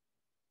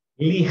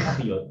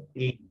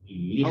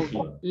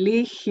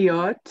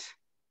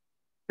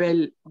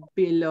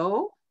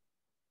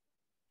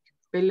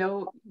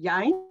בלא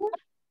יין.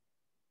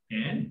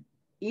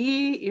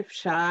 אי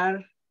אפשר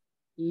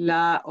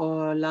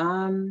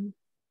לעולם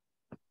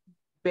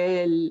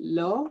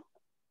בלא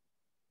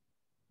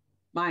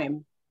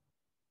מים.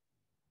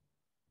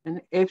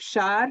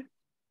 אפשר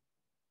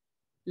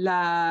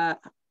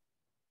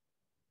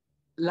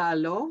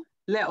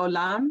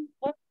לעולם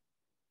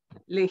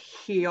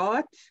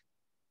לחיות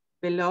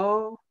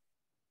בלא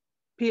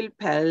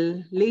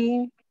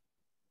פלפלים.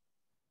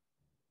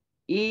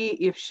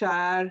 אי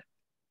אפשר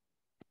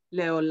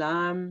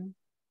לעולם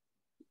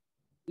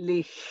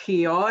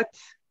לחיות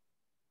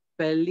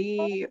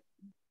בלי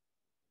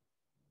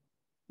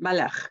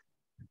מלח.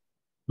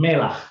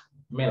 מלח.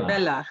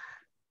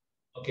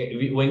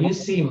 Okay, when you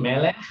see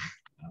melech,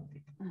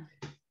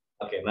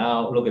 okay,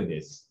 now look at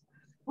this.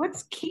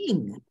 What's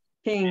king?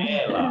 King.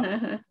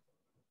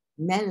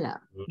 Melach.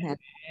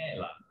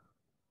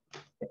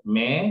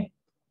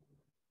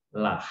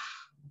 Melach.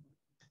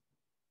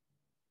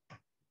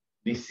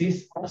 This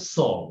is a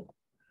song.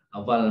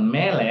 אבל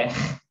melech,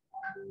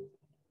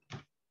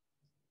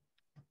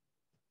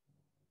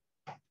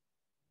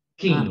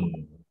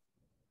 king.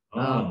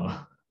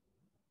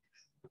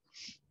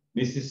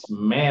 This is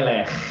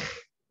melech.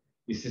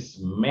 This is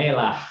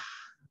melach.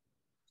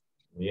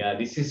 Yeah,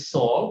 this is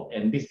Saul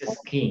and this is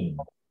king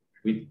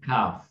with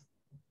calf.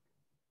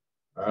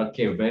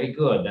 Okay, very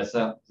good. That's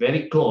a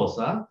very close,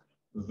 huh?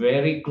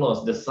 Very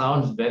close. The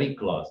sound is very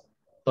close.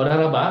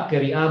 תודה רבה,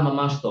 קריאה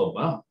ממש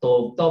טובה.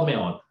 טוב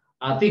מאוד.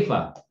 עטיפה,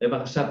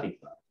 בבקשה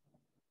עטיפה.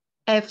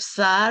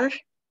 אפשר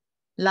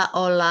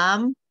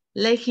לעולם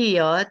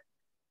לחיות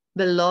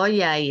בלא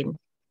יין.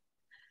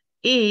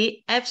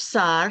 אי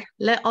אפשר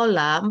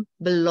לעולם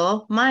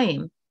בלא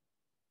מים.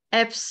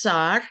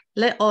 אפשר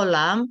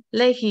לעולם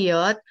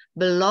לחיות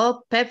בלא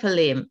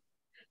פלפלים.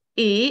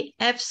 I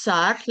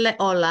efsar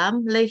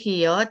leolam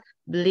lehiot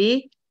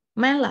bli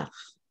melach.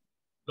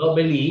 Lo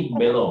beli,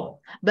 belo.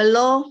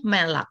 Belo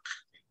melach.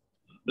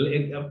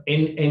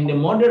 In the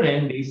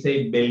modern, they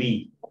say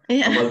belly.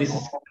 Yeah. Well, this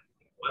is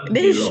one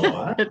This,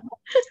 below.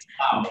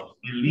 Wow,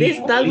 this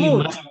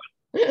Talmud.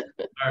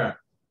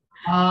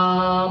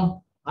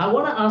 I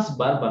want to ask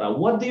Barbara,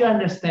 what do you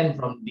understand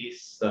from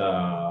these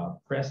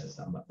phrases,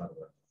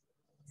 Barbara?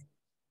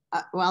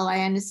 Well,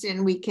 I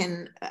understand we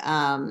can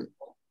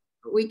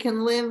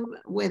live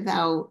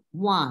without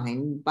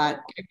wine, but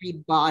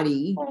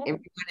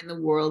everyone in the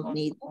world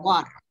needs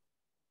water.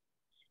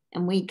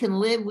 And we can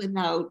live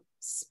without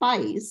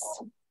spice,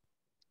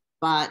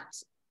 but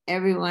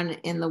everyone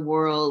in the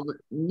world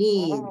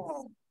needs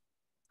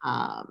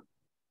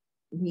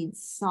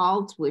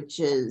salt, which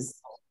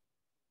is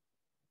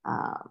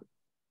a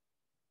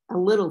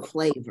little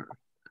flavor.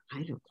 I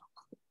don't know.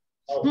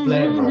 Oh,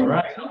 flavor,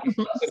 right? Okay.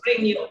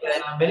 Thank you,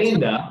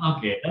 Belinda.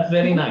 Okay, that's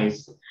very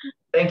nice.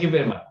 Thank you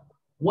very much.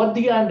 What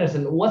do you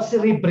understand? What's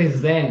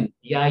represent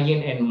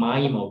Yayin and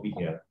Maim over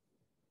here?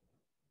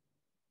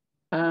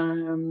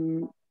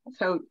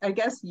 So I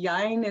guess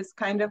yain is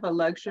kind of a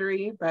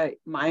luxury, but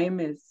maim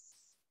is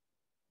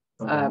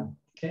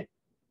Okay.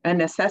 a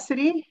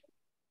necessity.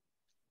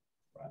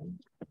 Right.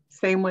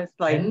 Same with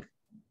like And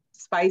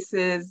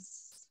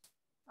spices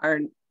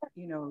are,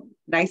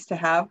 nice to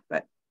have,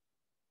 but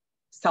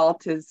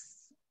salt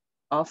is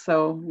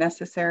also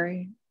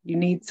necessary. You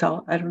need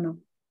salt. I don't know.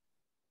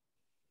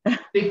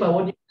 Tifa,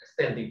 what do you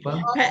understand, Tifa?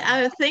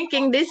 I was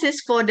thinking this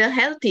is for the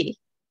healthy,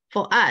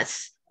 for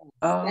us.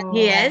 Oh,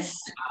 Yes.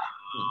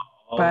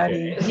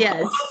 body. Okay.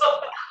 Yes.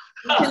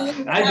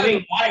 I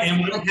drink wine.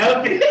 I'm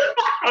healthy.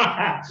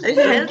 It's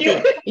healthy.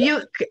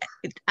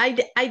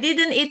 I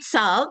didn't eat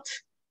salt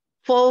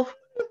for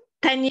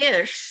 10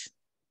 years.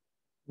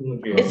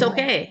 Okay. It's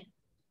okay.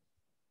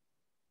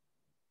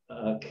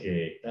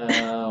 Okay.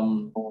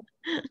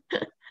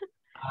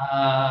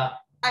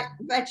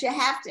 But you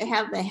have to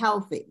have the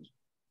healthy.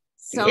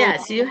 So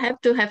yes, you have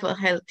to have a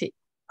healthy.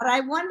 But I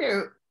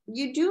wonder,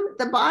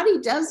 the body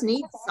does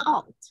need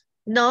salt.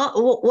 No,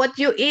 what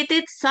you eat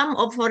it, some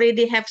of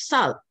already have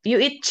salt. You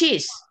eat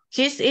cheese.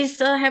 Cheese is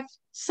have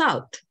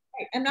salt.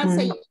 I'm not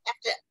saying you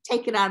have to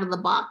take it out of the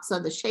box or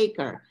the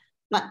shaker,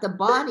 but the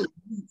body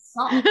needs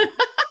salt.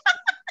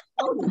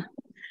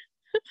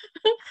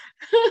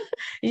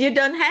 You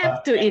don't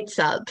have to eat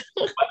salt.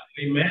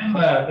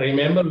 But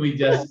remember, we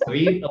just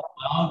read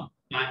about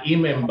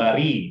Naim and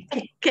Bari.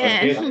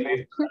 Okay.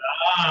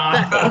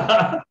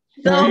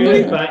 So,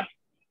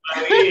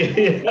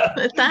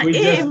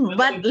 Taim,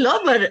 but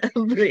lover.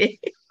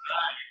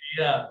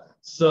 Yeah.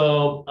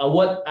 So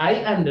what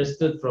I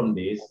understood from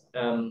this,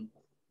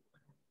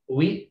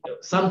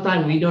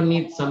 sometimes we don't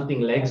need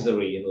something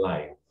luxury in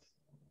life.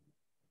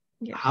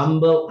 Yes.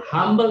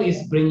 Humble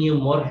is bring you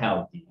more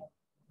healthy.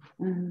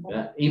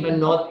 Even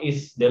not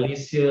is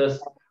delicious,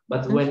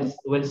 but when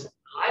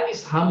life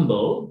is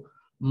humble,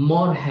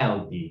 more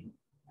healthy.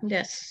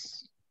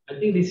 Yes. I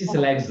think this is a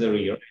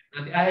luxury. Right?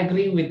 I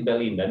agree with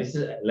Belinda. This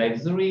is a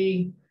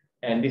luxury,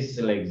 and this is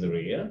a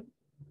luxury. Yeah?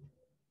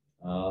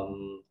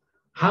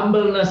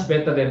 Humbleness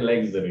better than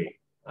luxury.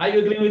 Are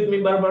you agree with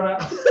me, Barbara?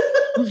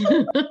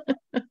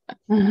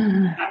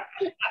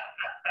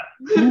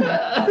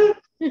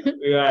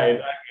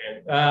 Right.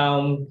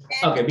 Okay.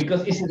 Okay,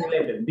 because it's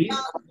related. This.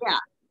 Yeah,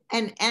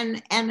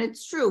 and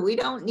it's true. We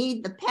don't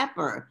need the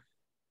pepper,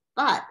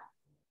 but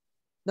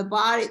the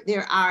body.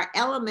 There are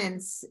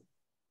elements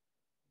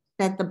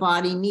that the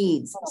body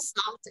needs.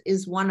 Salt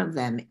is one of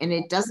them, and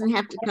it doesn't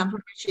have to come from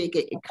a shake.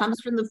 It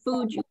comes from the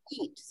food you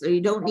eat, so you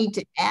don't need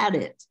to add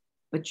it,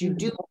 but you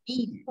do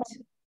need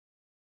it.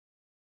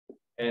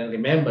 And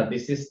remember,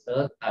 this is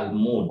a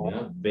Talmud,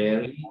 yeah?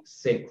 Very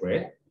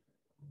sacred.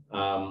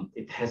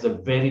 It has a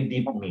very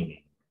deep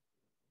meaning.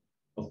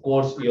 Of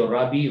course, your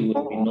Rabbi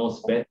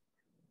knows better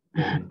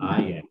than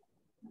I am.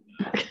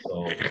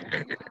 So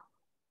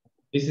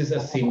this is a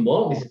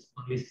symbol. This is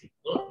only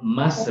symbol.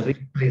 Must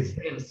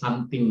represent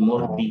something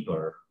more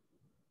deeper,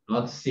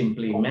 not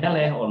simply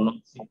melech or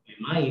not simply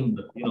maim,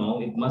 but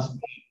it must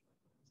be.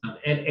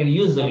 And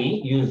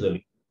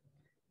usually,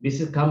 this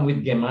is come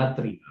with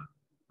gematria.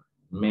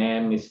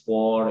 Mem is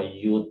 4,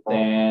 you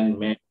 10,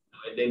 mem.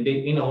 They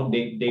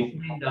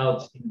find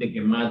out in the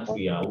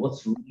gematria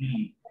what's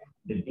really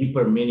the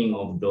deeper meaning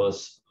of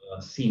those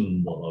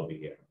symbol over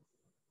here.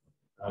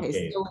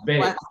 Okay. So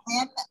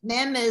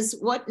mem is,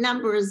 what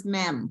number is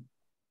mem?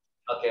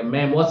 Okay,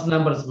 mem. What's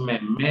numbers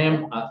mem?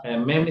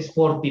 Mem is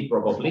 40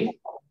 probably.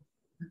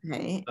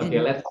 Okay. Okay,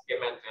 let's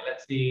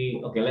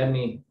see.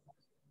 Okay,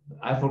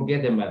 I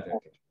forget the method.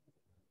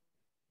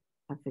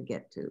 I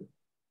forget too.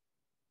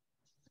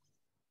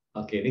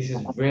 Okay, this is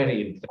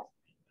very interesting.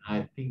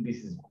 I think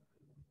this is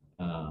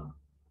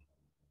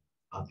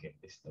okay,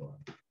 this is the one.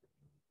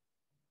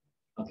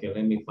 Okay,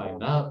 let me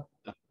find out.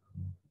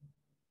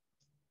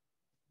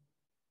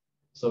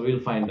 So we'll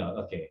find out.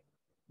 Okay.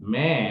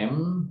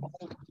 Mem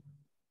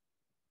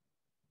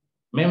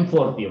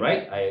 40,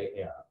 right?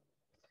 Yeah.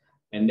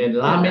 And then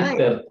lamet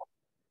 30.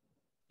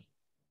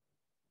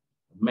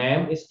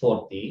 Mem is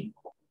 40.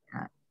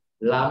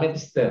 Lamed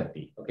is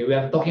 30. Okay, we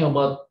are talking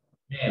about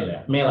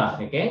Melach,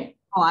 okay?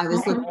 Oh, I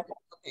was looking.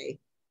 Okay.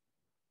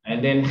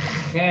 And then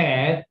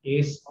Het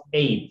is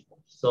 8.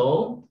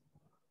 So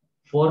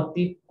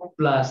 40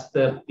 plus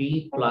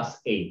 30 plus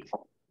 8.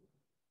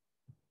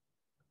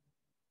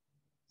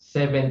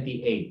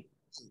 78.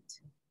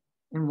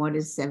 And what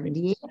is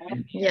 78?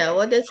 Yeah,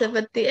 what is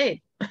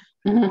 78?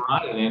 And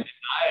I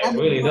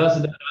really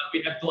does.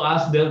 We have to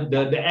ask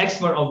the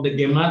expert of the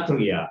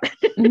gematria.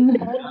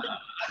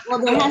 Well,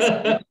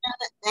 there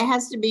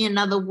has to be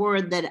another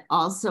word that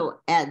also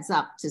adds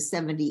up to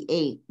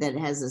 78 that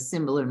has a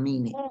similar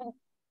meaning.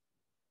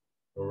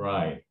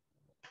 Right.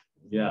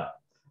 Yeah.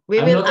 We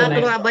I'm will not an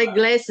ask expert. Rabbi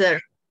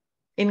Glaser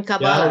in Yeah,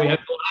 Kabbalah. we have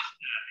to ask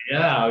that.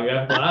 Yeah, we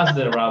have to ask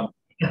the rabbi.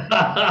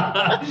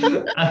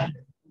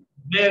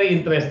 Very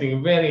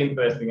interesting. Very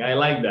interesting. I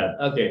like that.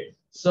 Okay.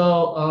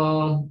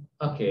 So,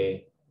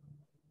 okay.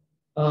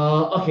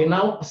 Okay.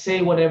 Now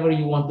say whatever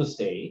you want to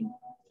say.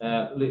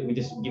 Let me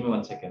just give me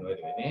 1 second. Wait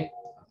a minute.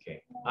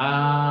 Okay.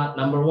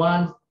 Number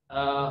one,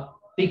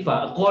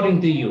 Tikva,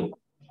 according to you.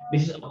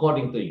 This is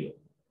according to you.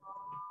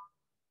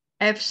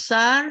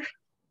 Efsar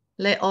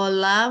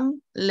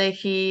leolam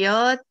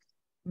lehiot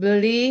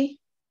beli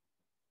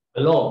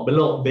Below.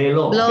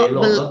 belo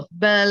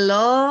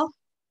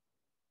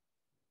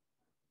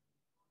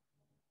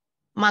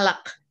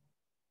malak.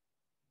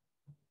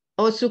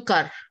 Oh,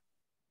 sukar.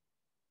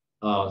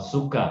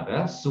 Sukar,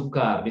 ya?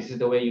 Sukar. This is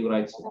the way you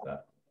write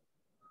sukar.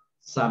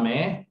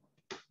 Same,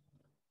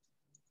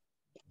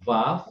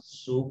 vav,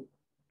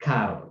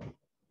 sukar.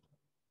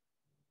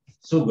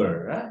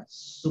 Sugar,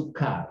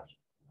 sukar.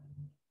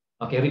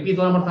 Okay, repeat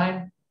one more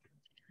time.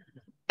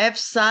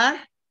 Efsar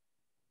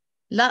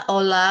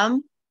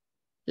laolam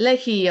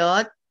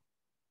lehiot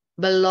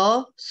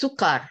belo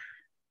sukar.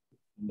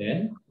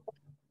 Then,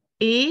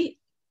 I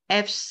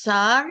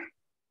efsar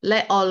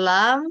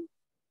leolam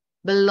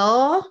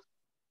belo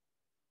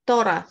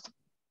Torah.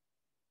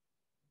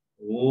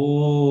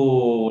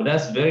 oh,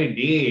 that's very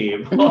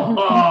deep.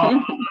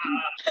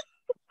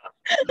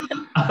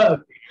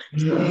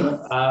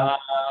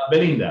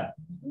 Belinda.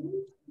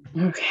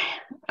 Okay,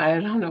 I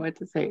don't know what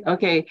to say.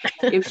 Okay,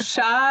 if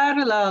shar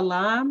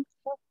la'olam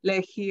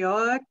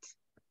lehiot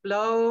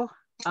blo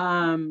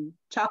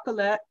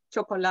chocolate.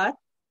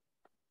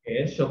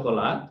 Okay,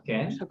 chocolate,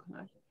 can.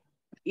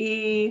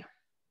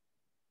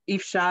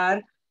 If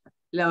shar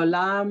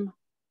la'olam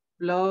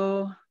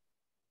blo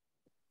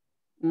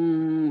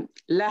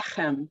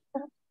lechem.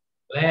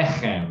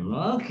 Lechem.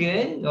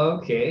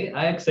 Okay,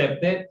 I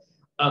accept it.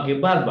 Okay,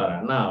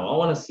 Barbara. Now, I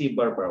want to see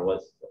Barbara.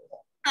 What's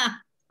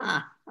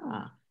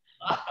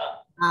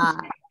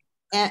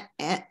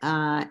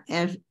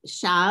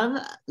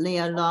Shav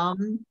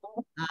le'olam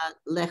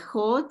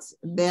lechot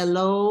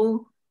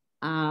belo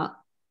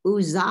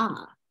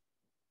ugar.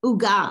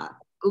 Uga.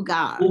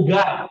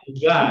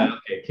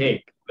 Okay,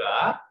 cake.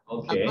 Uga.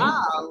 Okay.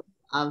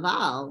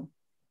 Aval.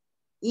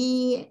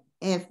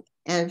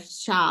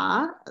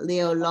 Efshar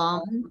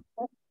le'olam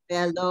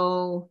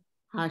belo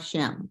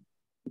Hashem.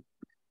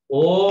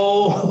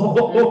 Oh.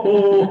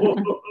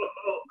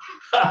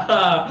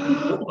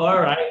 All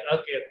right.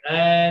 Okay.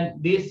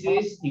 And this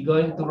is you're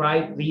going to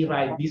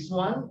rewrite this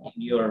one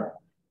in your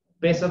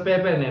piece of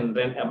paper, and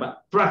then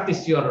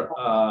practice your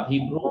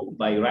Hebrew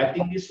by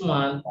writing this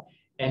one,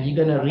 and you're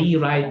gonna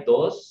rewrite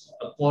those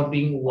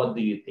according. What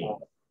do you think?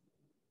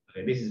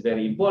 Okay, this is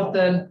very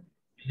important.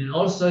 And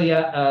also,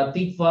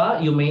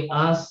 Tikva, you may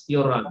ask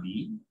your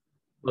rabbi,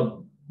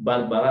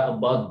 Barbara,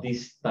 about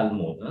this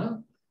Talmud.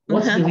 Huh?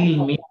 What's the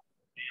real meaning?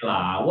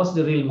 What's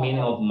the real meaning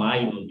of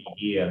mine over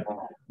here?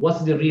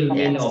 What's the real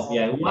meaning of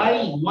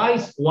why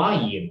is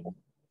wine?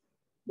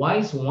 Why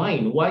is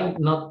wine? Why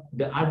not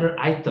the other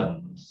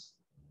items?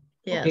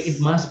 Yes. Okay, it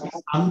must be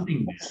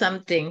something there.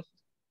 Something.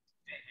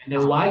 And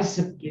then why is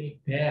it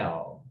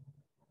pilpel?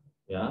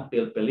 Yeah,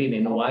 pilpelin.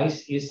 And why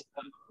is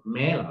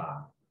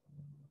mela?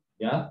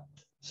 Yeah.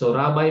 So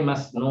Rabbi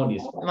must know this.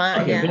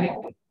 Okay, very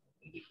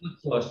good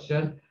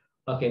question.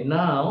 Okay,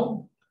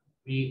 now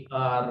we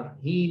are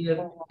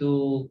here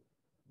to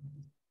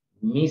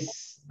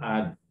Miss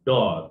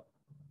Ador.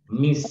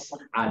 Miss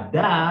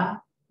Ada,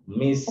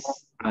 Miss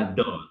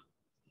Ador.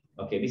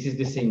 Okay, this is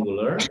the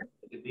singular.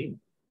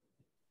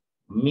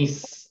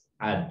 Miss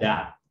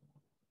Ada.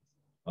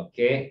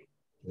 Okay,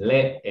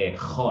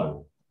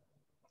 le'echol.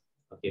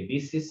 Okay,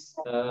 this is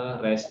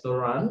a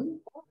restaurant.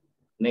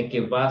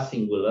 Nekeva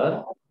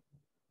singular.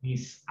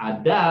 Miss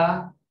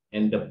Ada,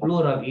 and the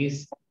plural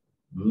is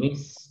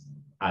Miss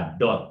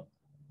Adot.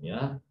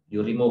 Yeah,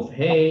 you remove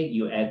hey,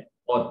 you add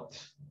ot.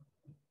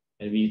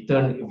 And we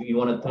turn, if you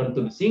want to turn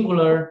to the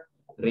singular,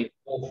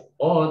 remove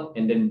ot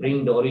and then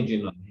bring the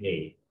original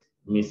hey,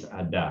 Miss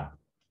Ada.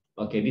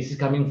 Okay, this is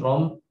coming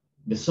from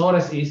the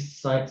source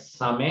is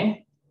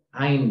Sameh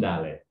Ain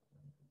Dalet.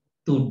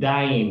 To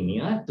dine,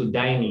 yeah, to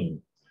dining.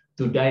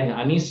 To dine.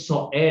 Ani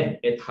soed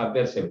et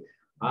haversel.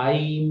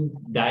 I'm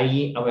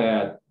dying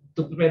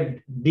to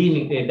prepare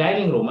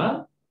dining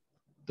room,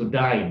 to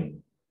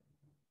dine.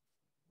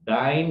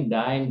 Dine,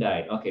 dine,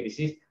 dine. Okay, this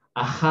is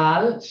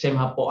אכל, שם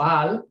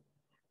הפועל,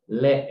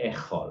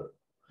 לאכול.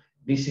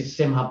 This is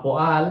שם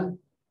הפועל,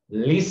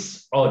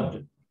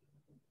 לסעוד.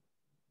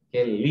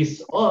 Okay,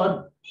 לסעוד,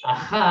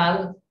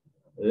 אכל,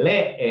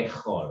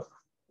 לאכול.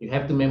 You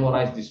have to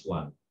memorize this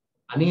one.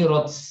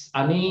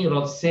 אני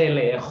רוצה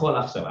לאכול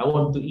עכשיו. I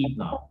want to eat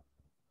now.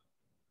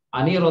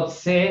 אני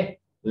רוצה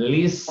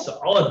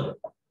לסעוד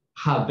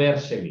חבר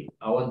שלי.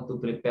 I want to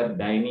prepare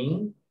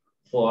dining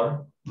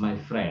for my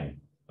friend.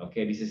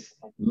 Okay, this is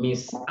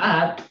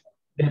mis'ad,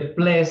 the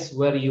place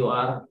where you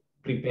are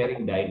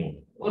preparing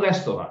dining, or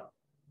restaurant.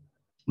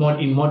 More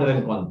in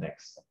modern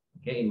context.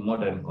 Okay, in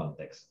modern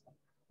context.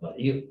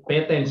 You pay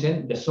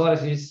attention. The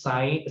source is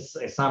same,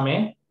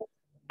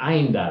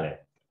 ain dalet.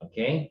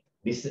 Okay,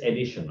 this is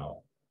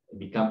additional. It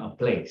become a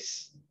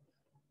place.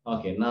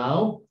 Okay,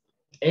 now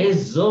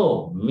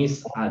ezo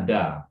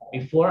mis'ada.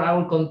 Before I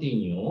will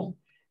continue,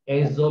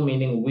 ezo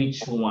meaning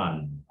which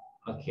one.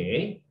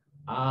 Okay,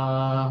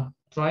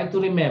 try to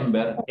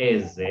remember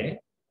eze.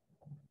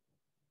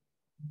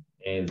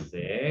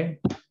 Eze.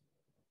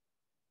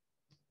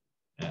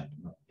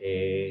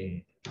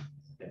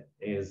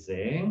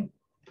 Eze.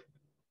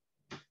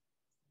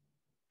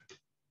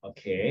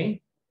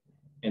 Okay,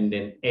 and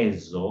then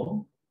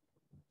ezo.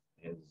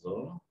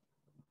 Ezo.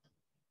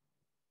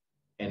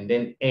 And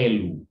then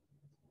elu.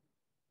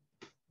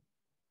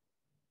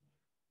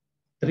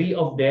 Three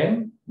of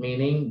them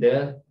meaning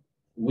the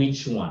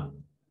which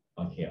one.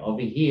 Okay,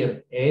 over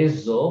here,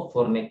 ezo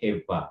for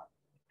nekeva.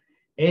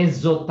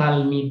 Ezo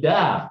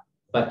talmida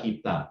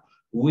bakita,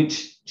 which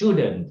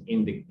student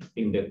in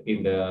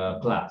the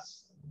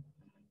class.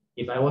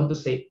 If I want to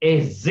say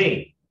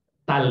eze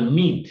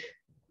talmid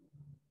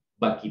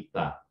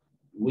bakita,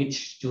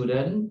 which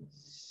student,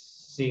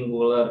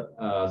 singular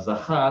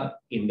zahar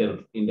in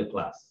the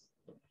class.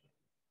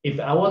 If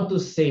I want to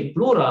say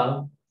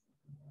plural,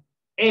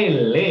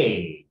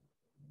 ele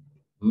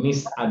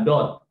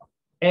misadot,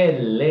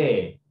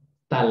 ele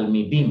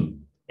talmidim,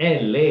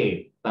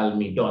 ele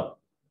talmidot,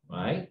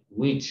 right?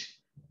 Which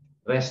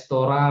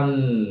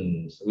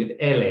restaurants with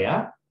ele,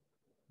 yeah?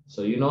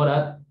 So you know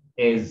that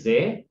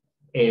eze,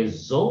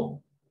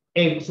 ezo,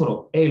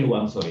 elu,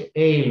 I'm sorry,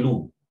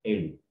 elu.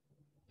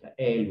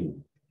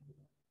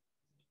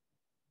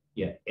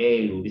 Yeah,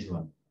 elu, this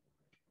one.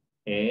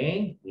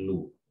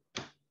 Elu.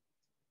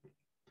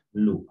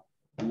 Lu.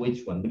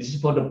 Which one? This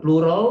is for the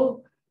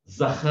plural,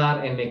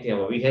 zahar and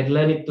nekeva. We had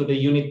learned it to the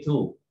unit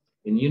 2.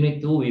 In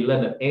unit 2, we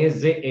learned that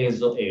eze,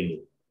 ezo,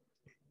 elu.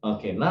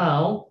 Okay,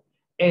 now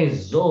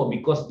ezo,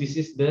 because this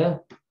is the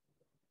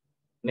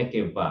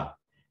nekeva.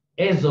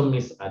 Ezo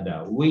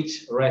mis'ada,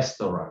 which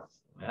restaurant?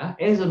 Yeah?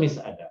 Ezo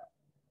mis'ada.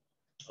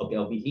 Okay,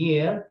 over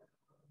here,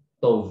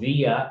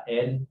 Tovia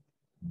and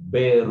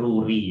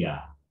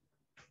Beruria.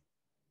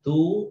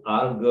 Two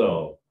are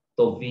girl.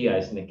 Tovia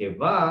is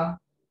nekeva.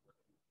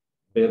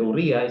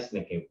 Beruria is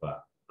nekeva.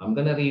 I'm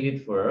gonna read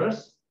it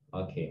first.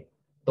 Okay.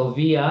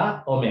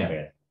 Tovia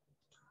omeret.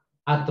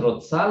 At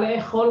רוצה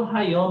לאכול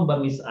היום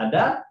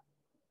במסעדה?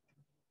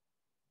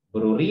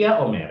 Beruria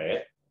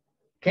omeret.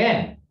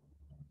 כן.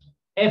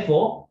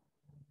 איפה?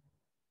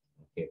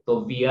 Okay.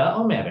 Tovia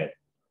omeret.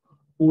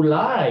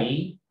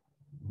 אולי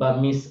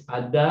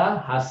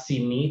במסעדה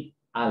הסינית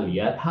על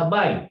יד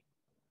הבית.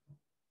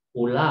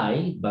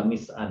 אולי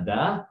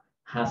במסעדה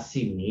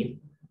הסינית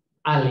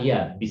על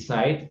יד,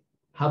 beside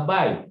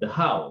הבית, the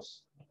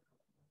house.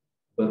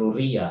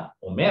 Beruria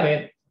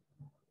אומרת,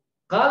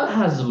 כל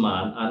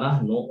הזמן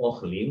אנחנו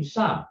אוכלים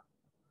שם.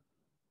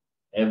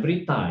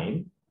 Every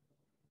time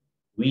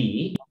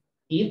we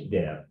eat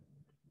there.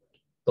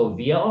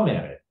 Tovia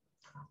אומרת,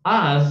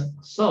 אז,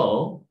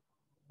 so,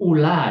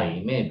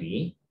 אולי,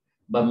 maybe,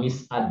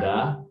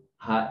 במסעדה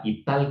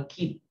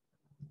האיטלקית,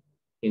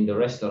 in the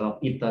restaurant,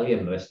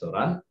 Italian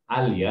restaurant,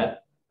 על יד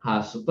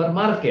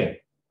הסופרמרקט,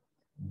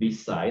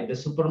 beside the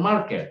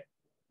supermarket.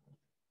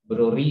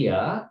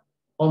 Beruria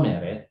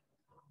אומרת,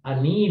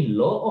 אני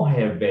לא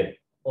אוהבת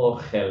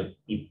אוכל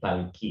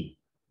איטלקי.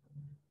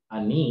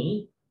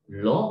 אני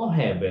לא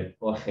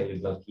אוהבת אוכל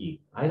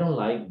איטלקי. I don't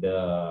like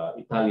the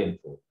Italian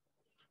food.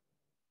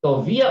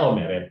 טוביה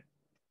אומרת,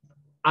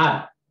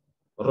 את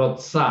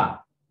רוצה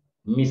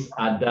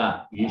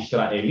מסעדה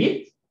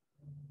ישראלית?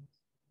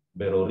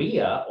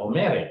 Beruria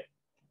אומרת,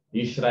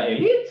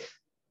 ישראלית?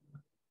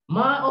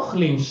 מה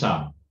אוכלים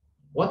שם?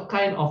 What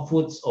kind of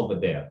foods over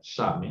there?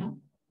 שם, yeah?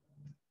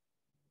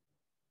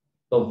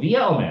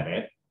 Tovia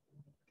omeret,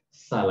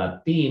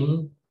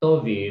 salatim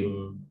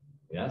tovim,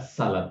 ya,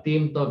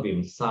 salatim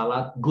tovim,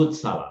 salad, good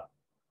salad.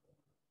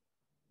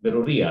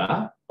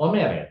 Beruria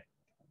omeret,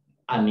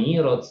 ani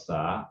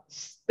rotsa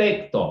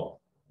steak tov,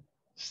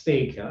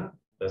 steak, yeah?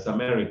 That's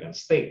American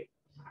steak.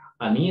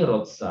 Ani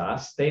rotsa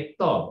steak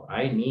tov,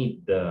 I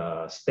need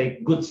the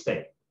steak, good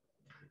steak.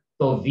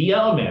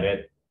 Tovia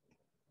omeret,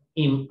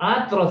 im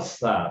at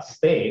rotsa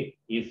steak,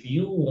 if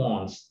you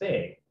want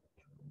steak,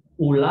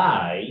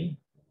 ulai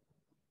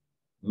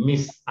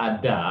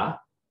מסעדה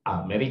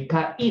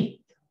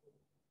אמריקאית.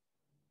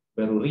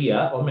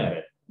 Beruria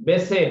אומרת,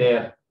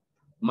 בסדר,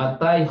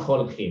 Matay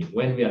holchim,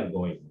 when we are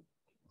going.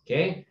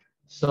 Okay,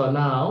 so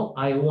now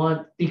I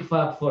want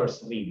Tikva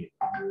first read it.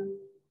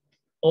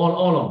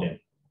 All of them.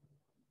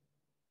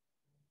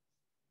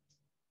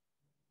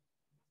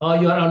 Oh,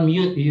 you are on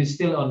mute. You're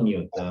still on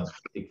mute.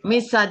 Tikva.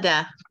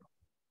 Misada.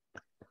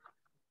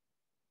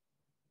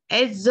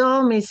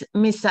 Ezo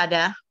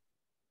misada.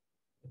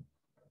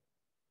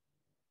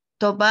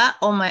 Toba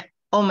Omer.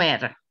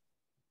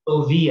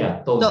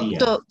 Tovia.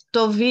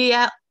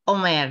 Tovia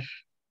Omer.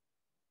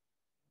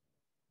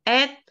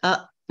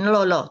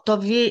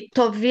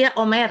 Tovia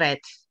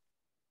Omeret.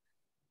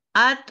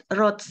 At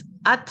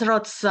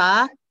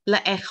rotsa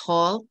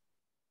לאכול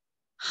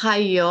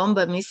היום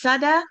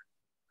במסעדה?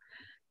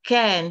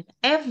 כן,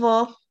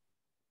 איפה?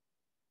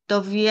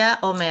 טוביה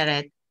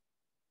אומרת,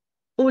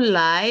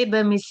 אולי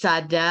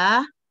במסעדה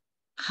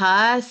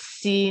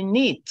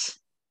הסינית,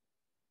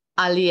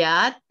 על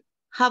יד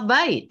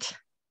הבית.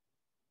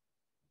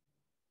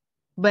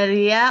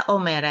 בריה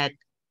אומרת,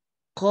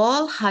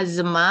 כל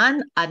הזמן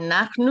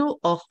אנחנו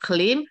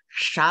אוכלים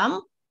שם?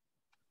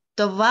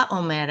 טובה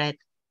אומרת,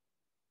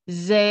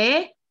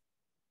 זה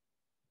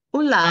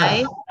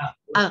אולי,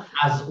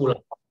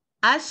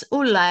 אז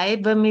אולי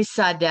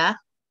במסעדה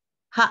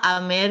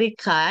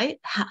האמריקאית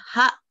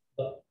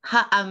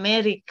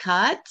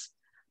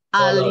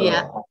על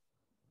יד,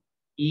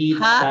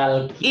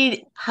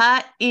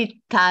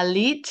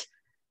 האיטלית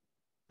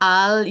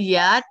על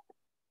יד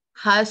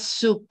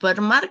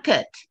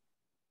הסופרמרקט.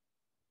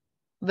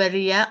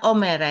 בריה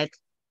אומרת,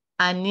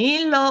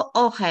 אני לא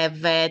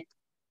אוהבת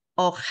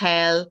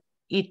אוכל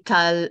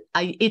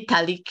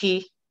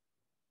איטליקי.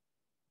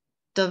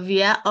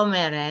 טוביה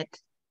אומרת,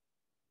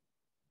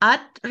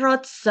 את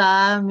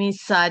רוצה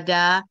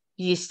מסעדה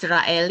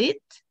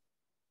ישראלית?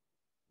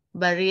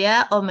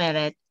 בריה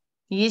אומרת,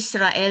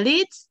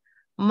 ישראלית?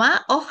 מה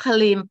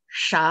אוכלים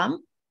שם?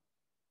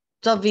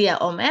 טוביה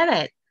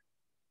אומרת,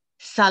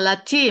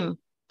 סלטים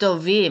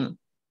טובים.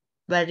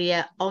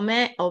 בריה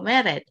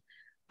אומרת,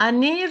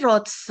 אני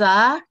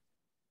רוצה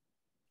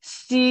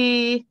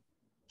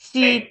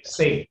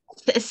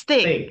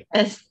סטייק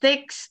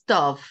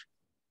טוב.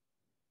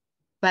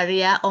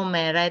 בריה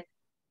אומרת,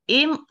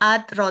 אם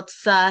את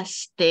רוצה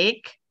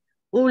סטייק,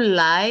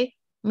 אולי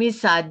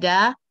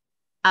מסעדה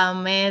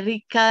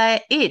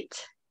אמריקאית.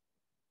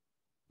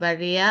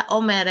 בריה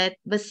אומרת,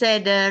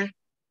 בסדר,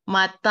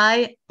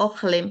 מתי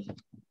אוכלים?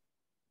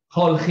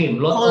 הולכים,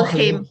 לא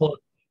אוכלים.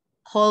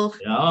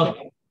 הולכים.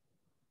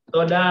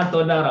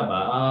 תודה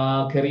רבה.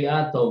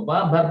 קריאה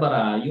טובה.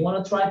 ברברה, you want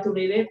to try to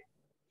read it?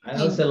 I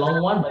know it's a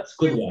long one, but it's a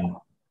good one.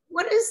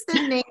 What is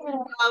the name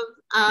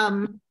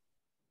of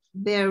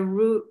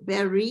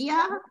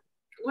Beria?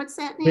 What's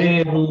that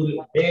name?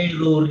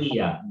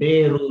 Beruria.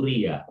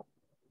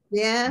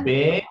 Yeah.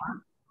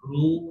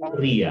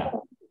 Beruria.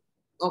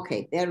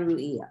 Okay,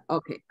 Beruria.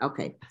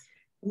 Okay.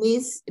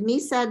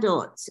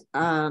 Misadot.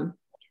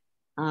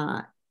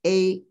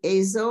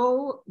 Ezo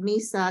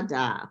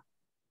misada.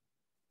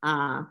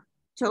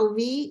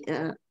 Tovi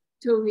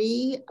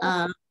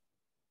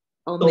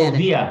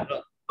omeret.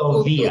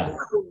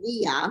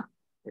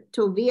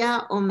 Tovia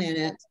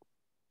omeret.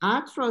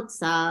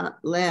 Atrotza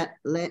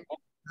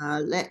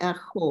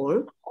le'echol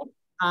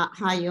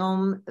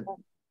hayom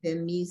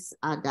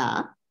b'misada.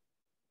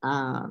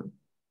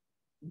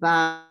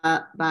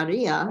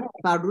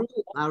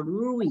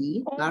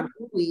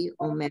 Barui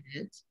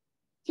omeret.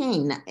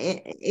 Kain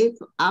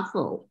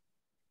afo.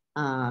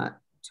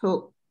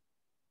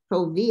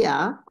 Tovia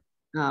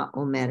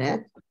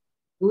omeret.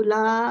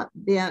 Ula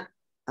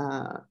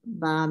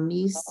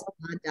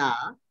b'misada.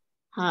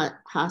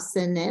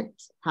 Hasenit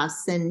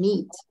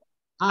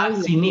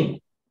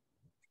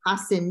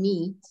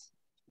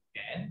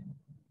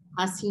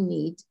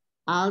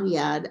al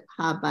yad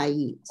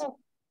habayit.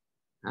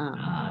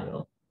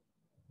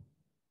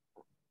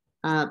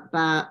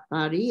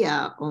 Baria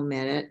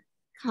omeret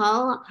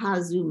kal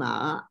hazuma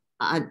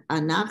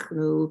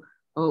anachnu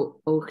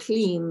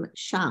ochlim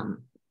sham.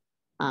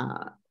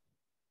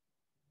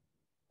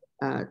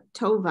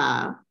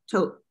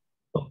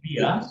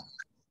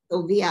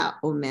 Tovia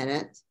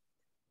omeret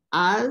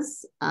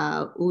az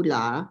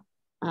ula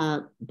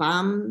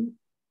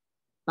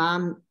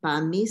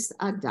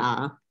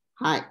bamisada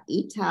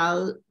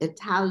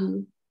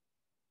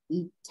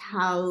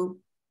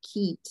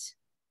italkit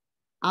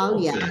al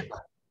yad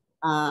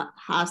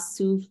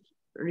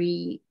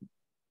hasufri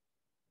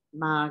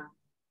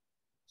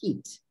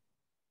market.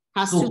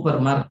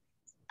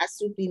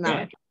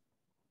 Supermarket.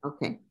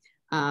 Okay.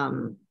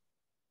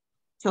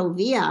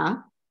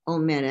 Tovia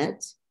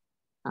omeret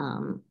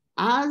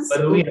as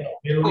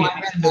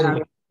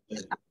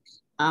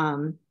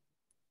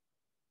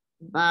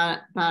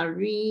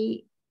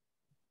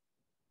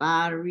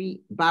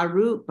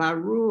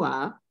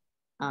barua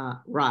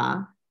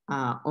ra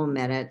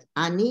omeret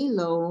ani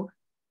lo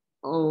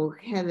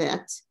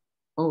ohevet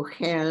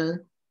ohel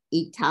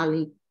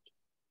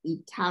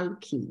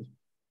italki.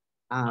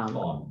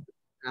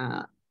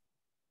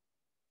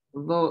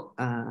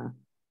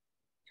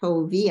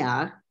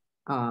 Tovia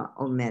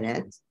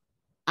omeret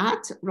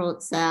at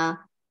rotza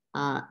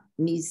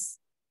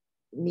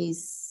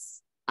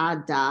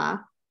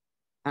Misada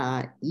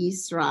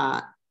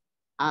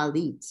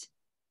Yisraelit.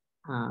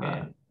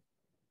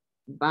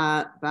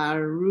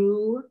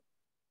 Baru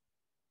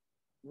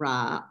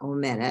Ra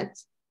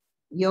Omeret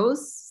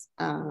Yos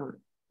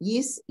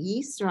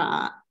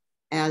Yisraelit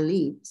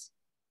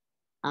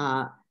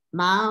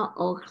Ma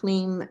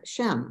Ochlim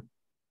Shem.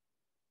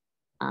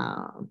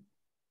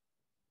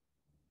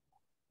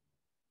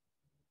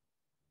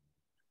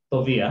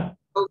 Tovia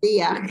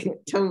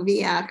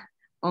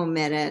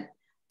Omeret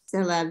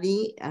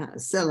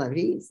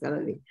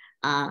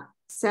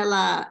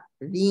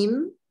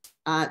Selavim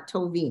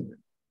Tovim.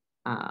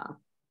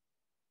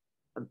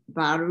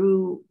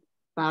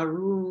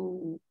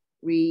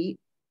 Baruri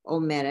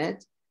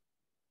Omeret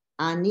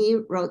Ani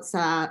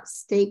Rotsa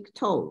Steak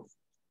Tov.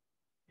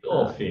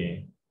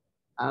 יופי.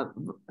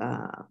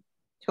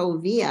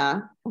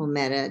 Tovia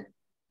Omeret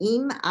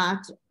Im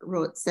At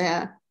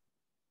Rotsa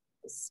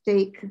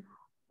Steak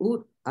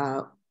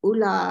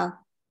Ula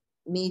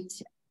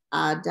Mit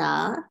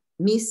Ada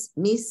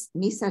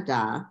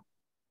Misada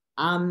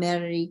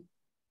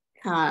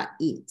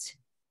Amerikait.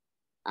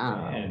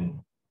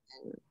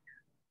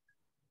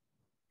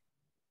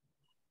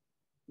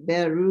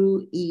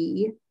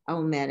 Berui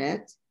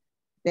Omeret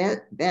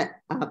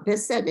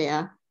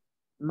Beseder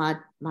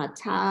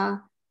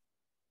Mata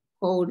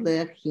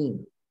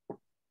Hodlechim.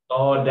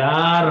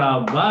 תודה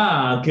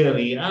רבה,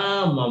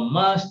 קריאה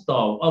ממש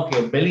טוב.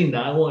 Okay, Belinda,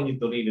 I want you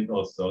to read it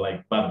also,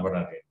 like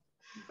Barbara did.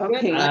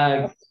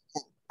 Okay.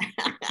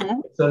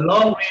 It's a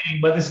long reading,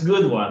 but it's a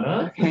good one,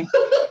 huh? Okay.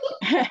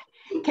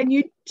 Can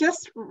you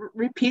just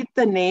repeat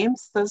the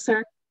names? Those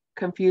are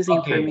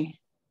confusing for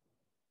me.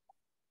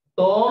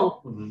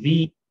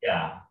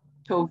 Tovia.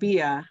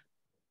 Tovia.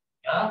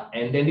 Yeah,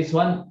 and then this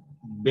one,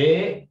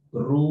 Beruria.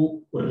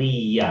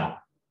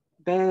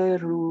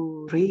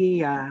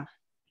 Beruria.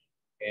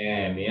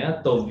 And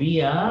yeah,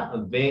 Tovia,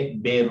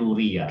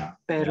 Beruria.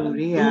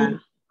 Beruria.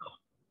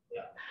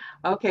 Yeah.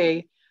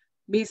 Okay.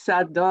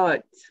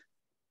 Misadot.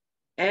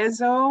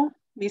 Ezo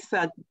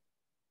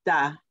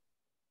misada.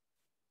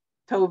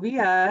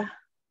 Tovia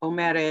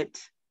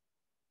omeret.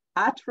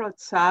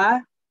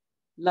 Atrotsa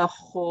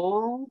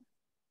lachol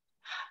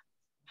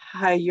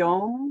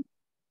hayom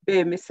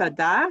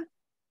bemisada.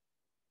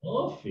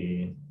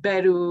 Ofi.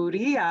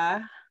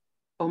 Beruria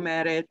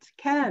omeret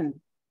ken.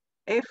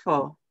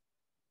 Efo.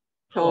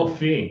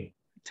 Ofi.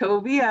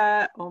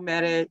 Tovia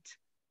omeret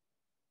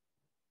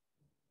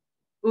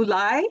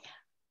ulai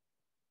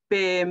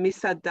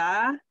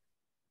bemisada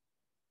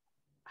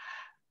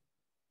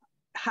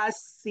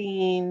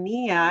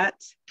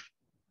hasiniat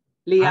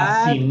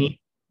liad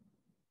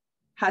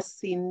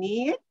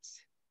hasinit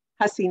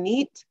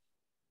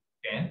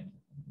Okay.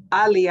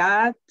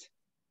 aliat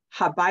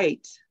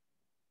habait.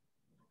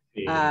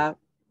 Okay.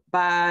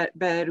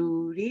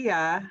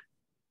 Beruria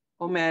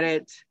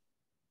omeret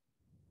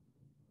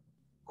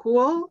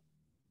kul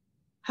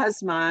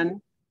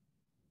hazman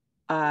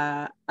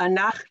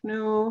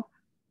anachnu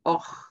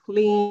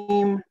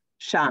ochlim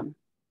sham.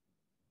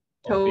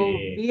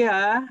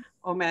 Tovia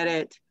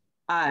omeret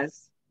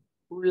az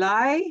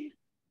ulai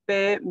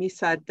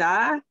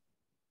bemisada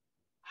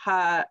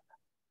ha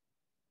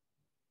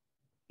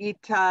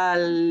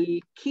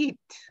italikit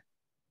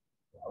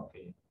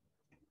Okay.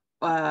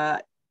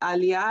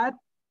 aliad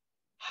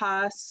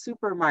ha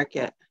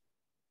supermarket.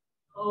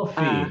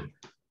 Ofi.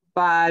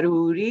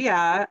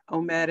 Baruria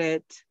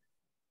omeret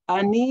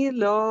ani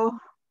lo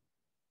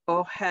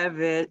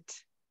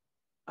ohevet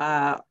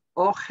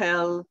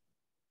ochel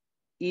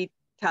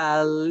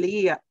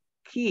italiki.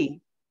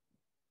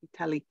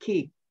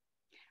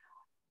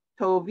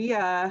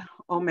 Tovia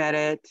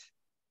omeret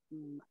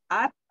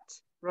at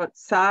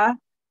rotsa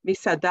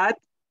misadat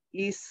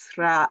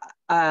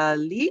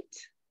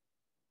Israelit.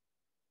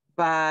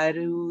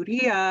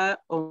 Baruria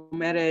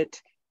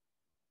omeret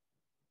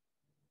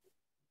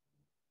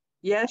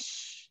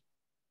Yish.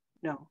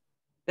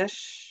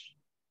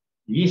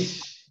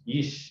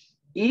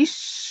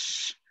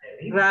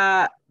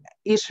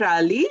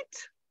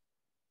 Israelit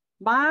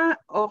ma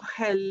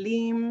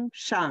ochelim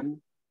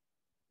sham.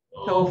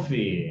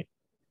 Ofi.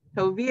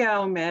 Tovia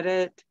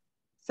omeret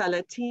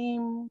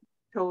salatim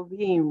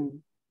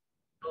tovim.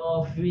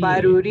 Ofi.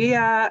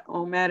 Baruria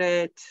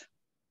omeret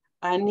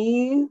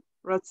ani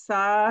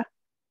rotsa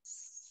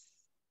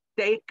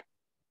steak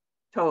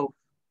tov.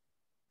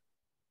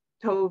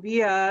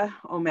 Tovia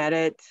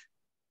omeret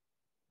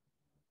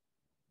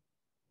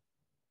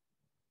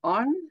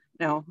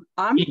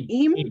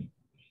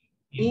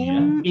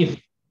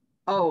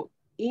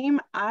im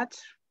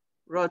at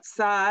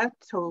rotsa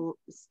to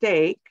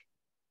steak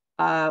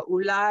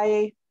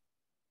ulai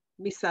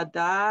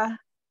misada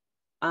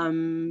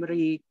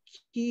Amerikait.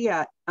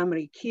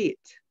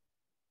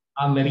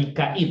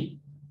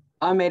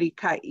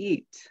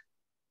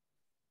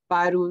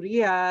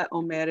 Baruria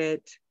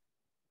omeret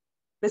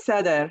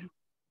בסדר.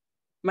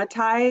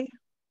 מתי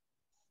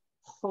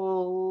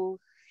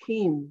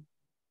הולכים?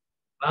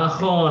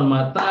 נכון,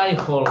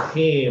 מתי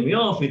הולכים?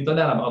 יופי,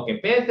 תודה רבה.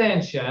 Okay, pay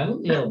attention a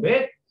little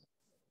bit.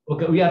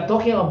 Okay, we are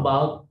talking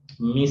about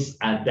Miss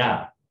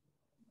Ada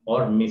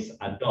or Miss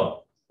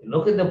Adot.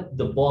 Look at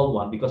the bold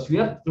one because we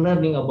are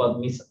learning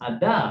about Miss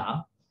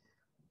Ada.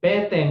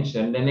 Pay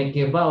attention, the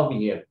nekeva over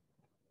here.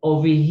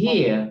 Over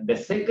here, the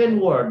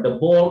second word, the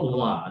bold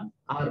one,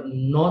 are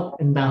not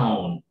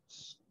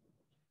nouns.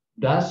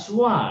 That's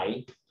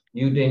why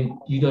you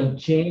don't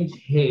change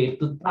he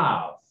to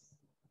tav.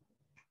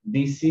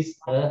 This is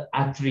an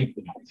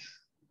attribute.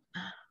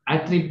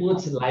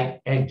 Attributes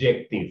like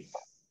adjective.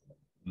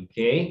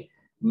 Okay,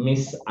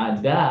 Miss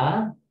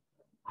Ada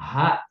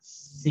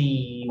Hasinit.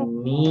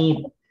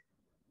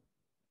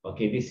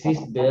 Okay, this is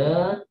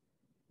the,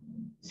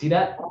 see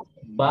that?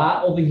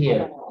 Ba over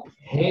here.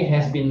 He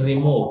has been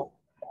removed.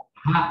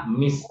 Ha,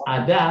 Miss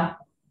Ada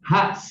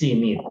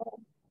Hasinit.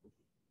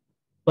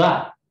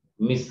 But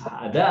Miss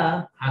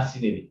Ada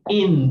Hasinit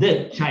in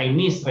the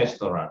Chinese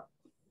restaurant.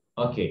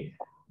 Okay,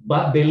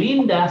 but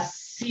Belinda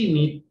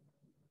Sinit.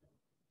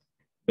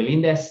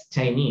 Belinda's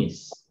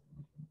Chinese.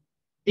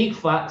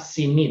 Tikva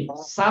Sinit.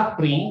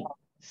 Sapri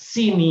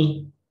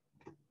Sini.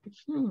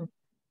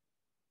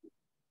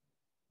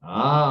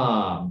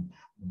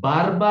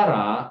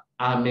 Barbara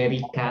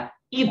America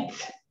It.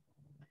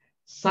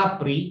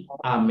 Sapri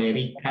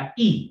America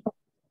I.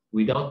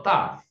 Without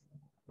taf.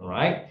 All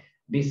right.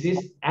 This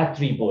is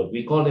attribute.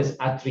 We call this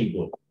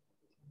attribute.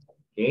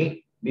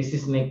 Okay. This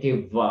is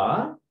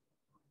nekeva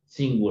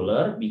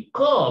singular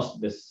because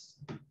the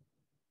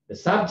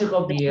subject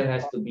of the year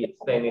has to be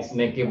Spanish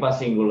nekeva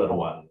singular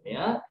one.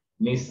 Yeah.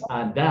 Miss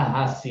Ada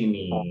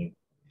Hasini.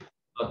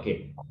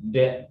 Okay.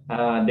 The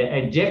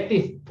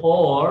adjective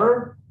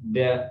or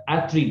the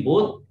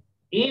attribute,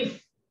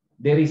 if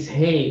there is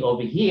hey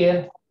over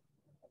here,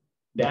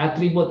 the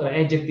attribute or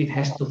adjective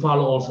has to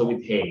follow also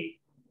with hey.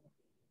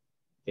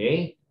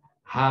 Okay.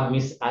 Ha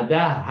Miss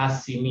Ada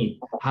Hasini.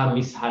 Ha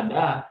Miss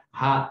Ada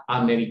Ha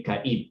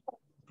America It.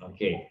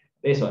 Okay.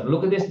 This one.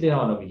 Look at this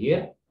one over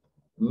here.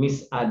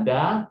 Miss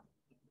Ada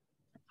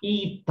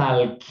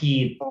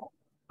Italki.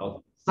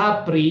 Okay.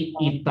 Sapri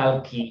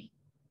Italki.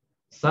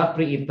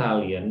 Sapri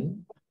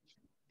Italian.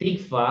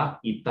 Tikva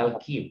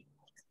Italki.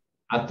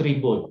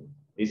 Attribute.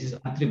 This is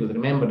attribute.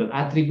 Remember that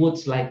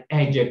attributes like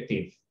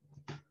adjective.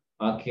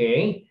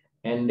 Okay.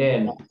 And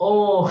then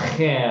oh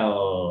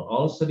hell.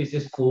 Also this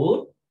is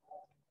food.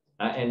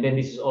 And then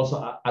this is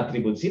also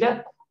attribute. See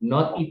that?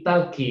 Not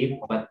Italki,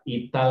 but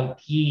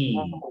Italki.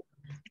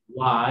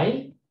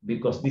 Why?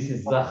 Because this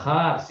is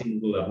Zahar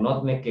singular,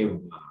 not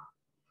Nekeva.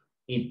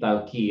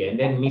 Italki. And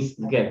then Miss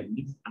again.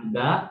 Miss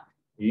Ada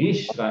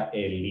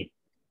Israeli.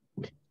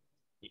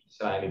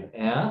 Israeli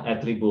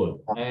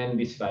attribute. And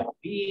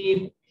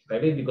Israeli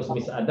because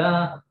Miss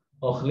Ada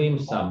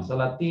Ochlim Sam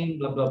Salatin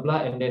blah blah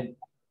blah. And then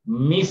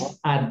Miss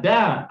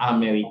Ada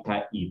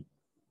America It.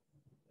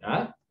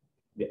 Yeah?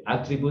 The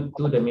attribute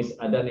to the Miss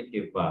Ada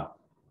Nekeva.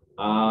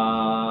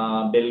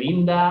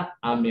 Belinda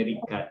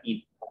America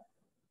It.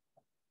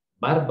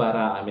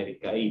 Barbara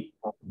America It.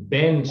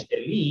 Ben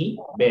Shelley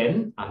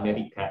Ben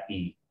America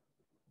It.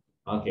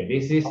 Okay,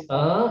 this is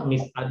a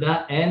Miss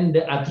Ada and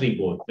the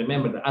attribute.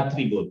 Remember the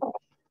attribute.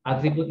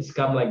 Attribute is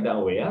come like that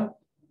way. Yeah?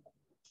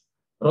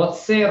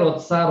 Rotse,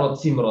 Rotsa,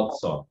 Rotsim,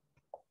 Rotso.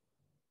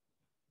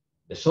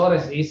 The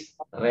shortest is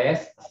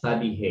res,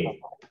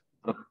 sadihe,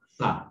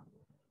 ratsa,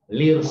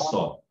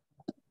 lirso.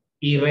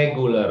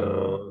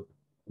 Irregular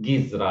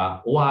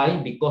gizra. Why?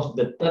 Because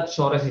the third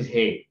shortest is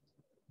he.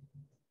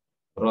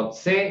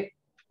 Rotse,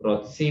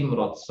 rotsim,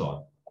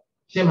 rotson.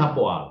 Shem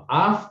hapoal.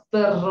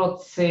 After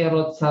rotse,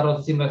 rotsa,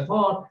 rotsim,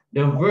 rotson,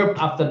 the verb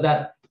after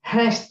that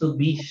has to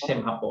be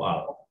shem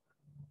hapoal.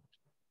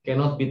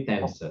 Cannot be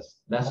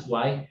tenses. That's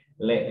why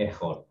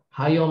le'echol.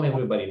 Hayom,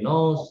 everybody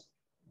knows.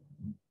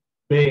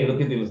 Be,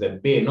 look at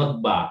it, be,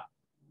 not ba,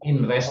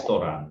 in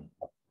restaurant.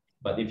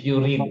 But if you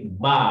read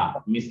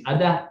ba, Miss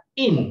Ada,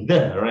 in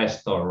the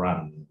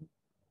restaurant.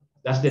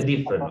 That's the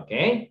difference,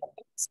 okay?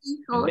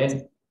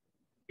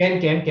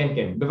 And then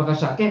Ken.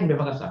 Bebakasa, Ken,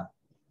 bebakasa.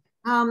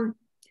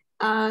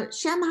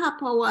 Shem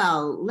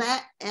HaPoel, le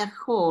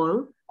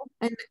echol,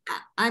 and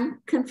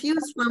I'm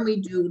confused when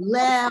we do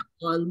le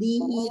or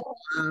li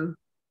or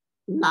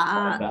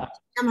la.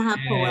 Shem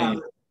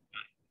HaPoel.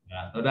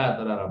 Toda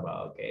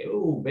Rabba. Okay.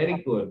 Oh,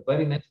 very good.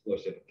 Very nice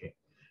question. Okay.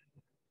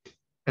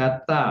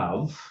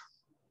 Katav.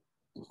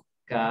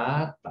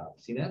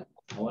 See that?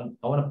 I want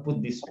to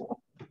put this one.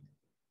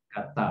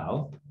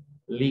 Katav,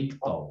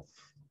 liktov.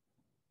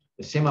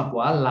 The same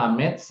apa?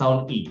 Lamet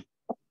sound i.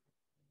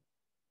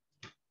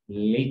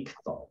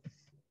 Liktov.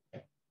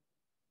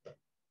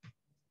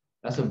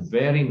 That's a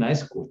very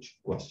nice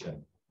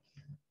question.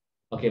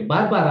 Okay,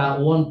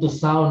 Barbara want to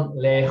sound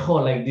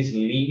leho like this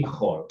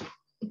liho.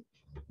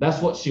 That's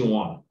what she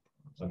wants.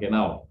 Okay,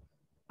 now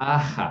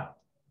aha.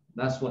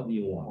 That's what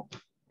you want.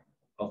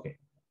 Okay,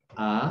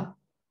 aha.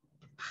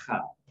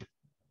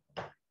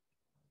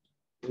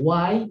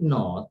 Why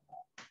not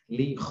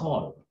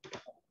lihol?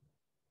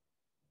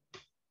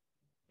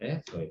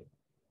 Okay, sorry.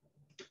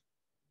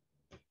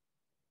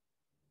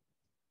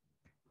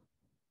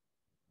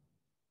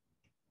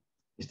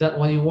 Is that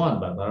what you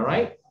want, Barbara,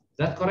 right? Is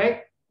that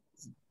correct?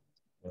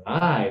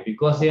 Right,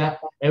 because yeah,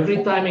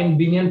 every time in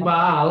Binyan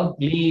Paal,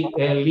 li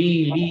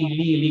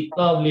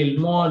kab, lil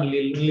mon,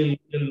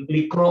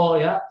 li kro,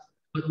 yeah.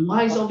 But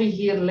why is over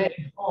here let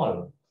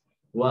all?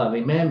 Well,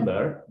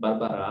 remember,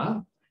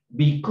 Barbara,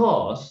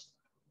 because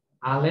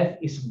Aleph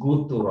is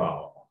good to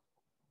raw.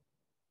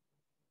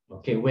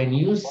 Okay, when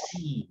you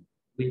see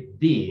with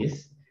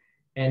this,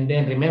 and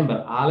then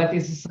remember, Aleph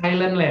is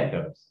silent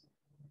letters.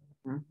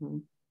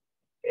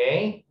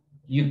 Okay,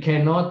 you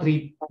cannot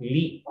read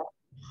li,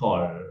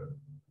 hol.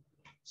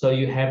 So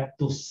you have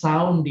to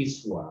sound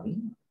this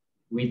one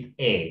with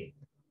A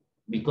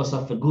because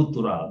of the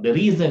guttural. The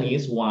reason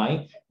is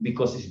why?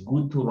 Because it's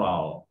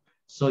guttural.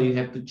 So you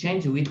have to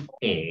change with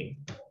A.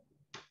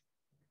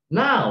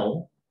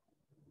 Now,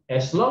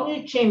 as long as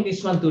you change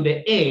this one to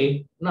the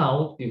A,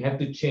 now you have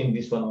to change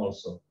this one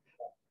also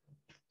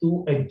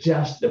to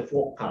adjust the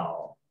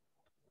vocal.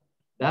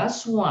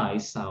 That's why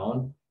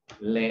sound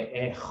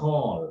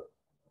le'ehol.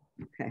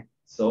 Okay.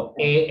 So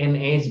A and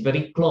A is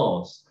very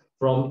close.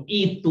 From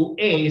E to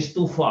A is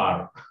too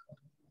far.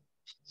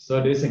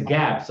 So there's a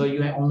gap. So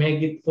you have to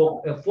make it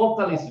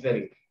vocal is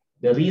very.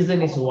 The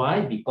reason is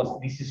why? Because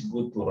this is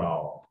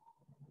guttural.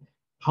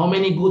 How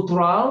many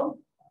guttural?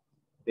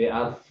 There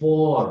are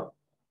 4.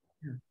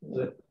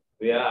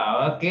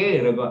 Yeah, okay.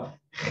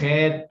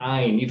 Head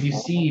ein. If you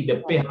see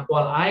the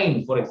pehwal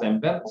ein, for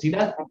example, see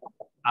that?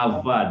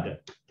 Avad.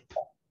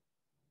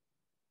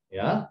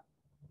 Yeah.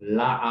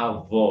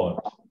 La'avod.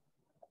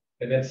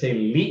 And let's say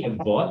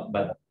li'avod,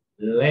 but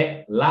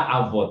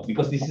la'avod,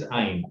 because this is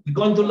ein. We're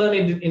going to learn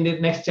it in the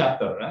next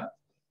chapter. Right?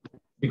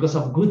 Because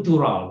of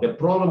guttural. The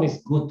problem is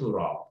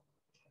guttural.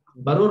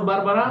 Barur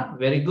Barbara,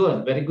 very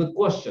good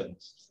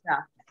questions.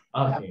 Yeah.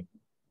 Okay.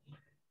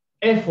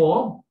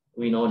 Efo,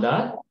 we know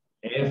that.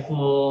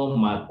 Efo,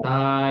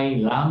 matai,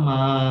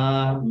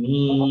 lama,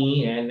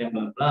 mi, and then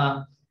blah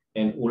blah.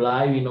 And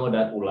ulai, we know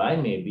that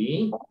ulai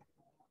maybe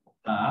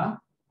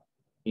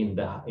in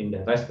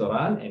the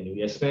restaurant, and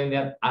we explain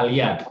that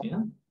aliat,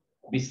 yeah,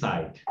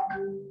 beside.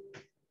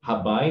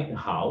 Habai, the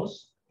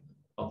house.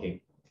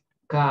 Okay.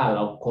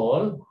 Kalau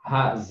kol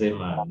ha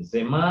zeman.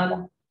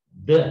 Zeman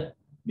the.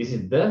 This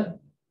is the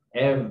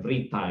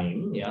every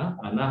time, ya.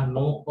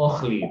 Anahnu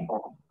ochlin.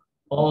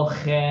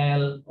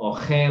 Ochel,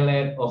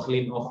 ochelet,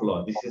 ochlin,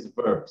 ochlot. This is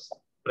verbs,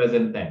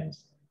 present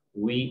tense.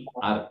 We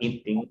are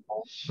eating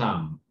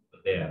sham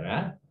there.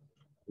 Eh?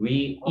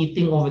 We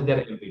eating over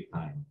there every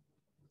time.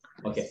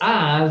 Okay,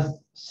 as,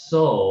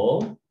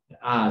 so,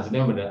 as,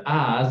 remember that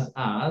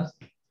as,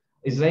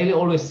 Israeli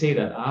always say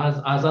that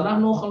as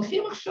אנחנו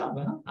חונכים עכשיו,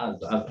 as.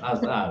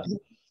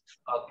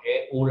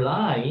 Okay,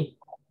 אולי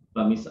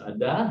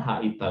במסעדה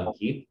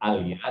האיטלקית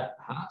על יד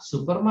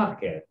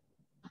הסופרמרקט.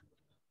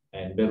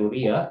 And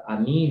ברוריה,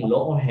 אני לא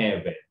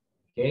אוהבת.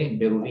 Okay,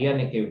 ברוריה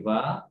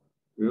נקבה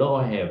לא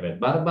אוהבת.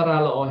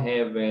 ברברה לא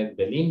אוהבת,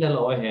 בלינדה לא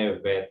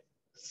אוהבת,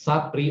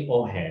 ספרי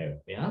אוהב.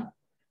 Yeah?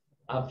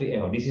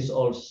 This is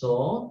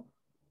also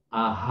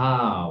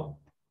ahav.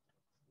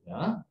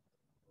 Yeah?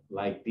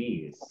 Like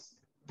this.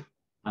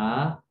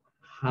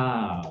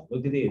 Ahav.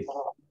 Look at this.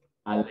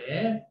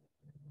 Aleph,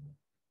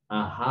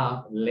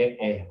 ahav,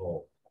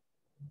 le'ehov.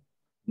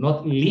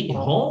 Not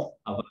li'ehov,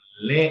 but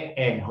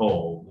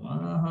le'ehov.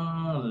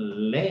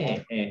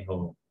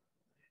 Le'ehov.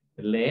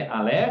 Le,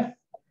 aleph,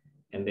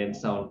 and then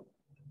sound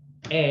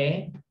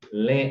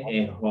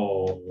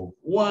le'ehov.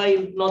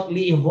 Why not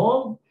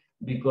li'ehov?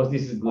 Because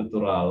this is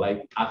guttural,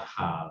 like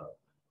akhal.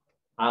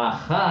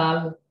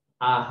 Akhal,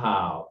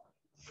 ahav.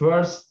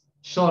 First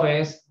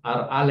shores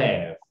are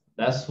aleph.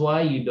 That's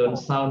why you don't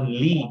sound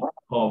li,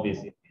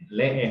 obviously.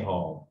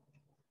 Le'ehov.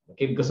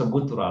 Okay, because of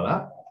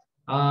guttural.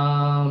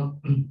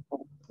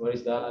 Where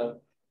is that?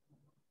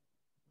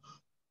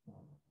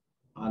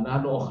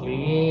 Anadu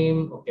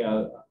ochlim. Okay.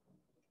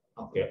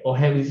 Okay.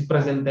 Ohev is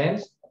present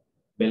tense.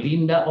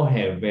 Belinda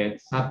ohevet.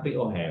 Sapri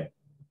ohev.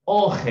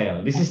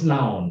 Ohel. This is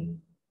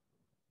noun.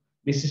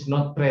 This is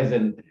not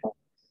present tense.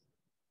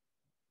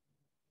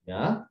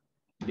 Yeah.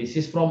 This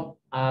is from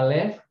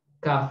Aleph,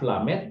 Kaf,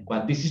 Lamed,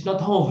 but this is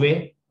not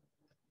Hove.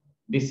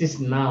 This is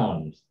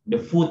noun, the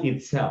food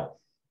itself.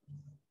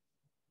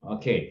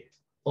 Okay.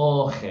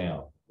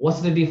 Ohel.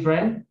 What's the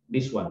difference?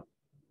 This one.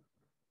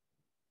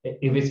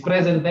 If it's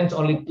present tense,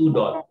 only 2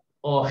 dots.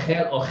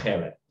 Ohel,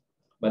 ohelet.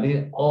 But this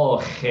is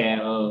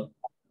ohel,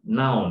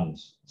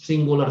 nouns,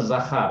 singular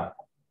zachar.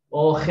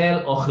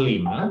 Ohel,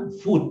 ochlim,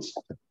 food.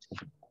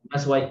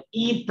 That's why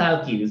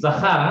italki,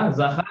 zachar,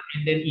 zachar,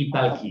 and then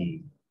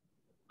italki.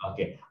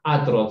 Okay.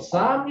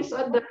 Atrotsa is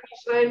ada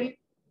Israeli.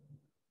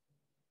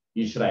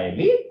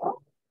 Israeli.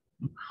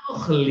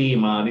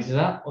 Ochlima.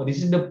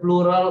 This is the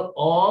plural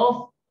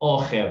of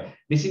ochel.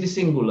 This is the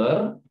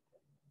singular,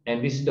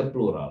 and this is the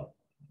plural.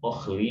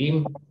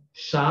 Ochlim,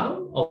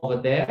 sham over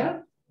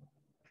there.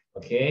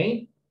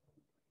 Okay.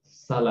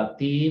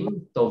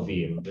 Salatim,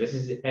 tovim. This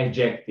is the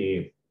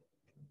adjective.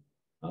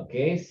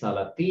 Okay.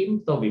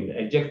 Salatim, tovim.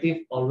 The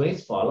adjective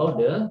always follow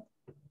the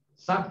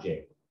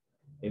subject.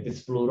 If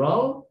it's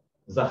plural,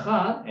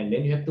 zachar, and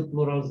then you have to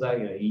plural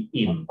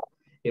im.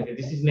 If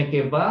this is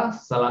nekeva,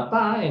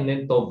 salata, and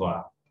then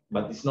tova.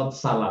 but it's not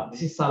salad.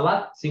 This is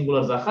salad,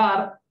 singular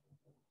zachar,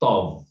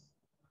 tov.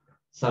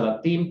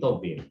 Salatim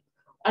tovim.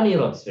 Ani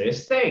rotze,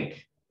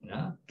 steak.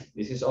 Yeah?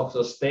 This is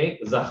also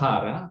steak,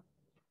 zachar.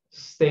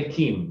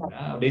 Steakim.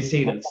 They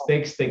say that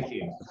steak,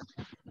 steakim.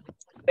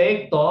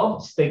 Steak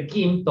tov,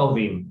 steakim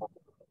tovim.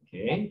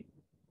 Okay.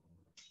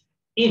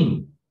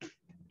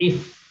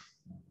 If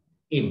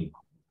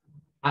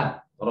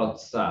at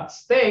rotsa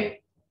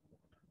steak,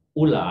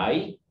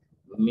 ulai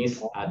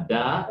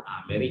misada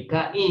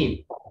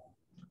Amerikain.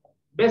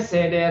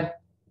 Beseder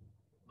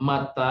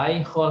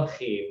matai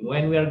holchim.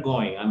 When we are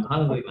going, I'm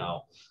hungry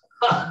now.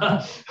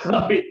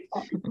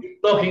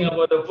 Talking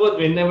about the food,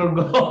 we never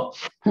go.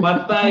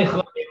 Matai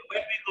holchim.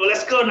 When we go,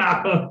 let's go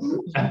now.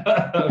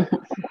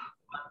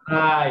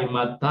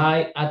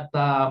 Matai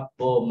ata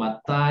po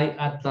matai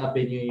ata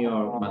be New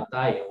York.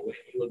 Matai, when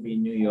you will be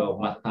in New York.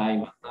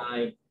 Matai.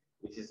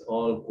 This is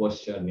all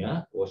question,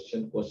 yeah.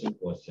 Question.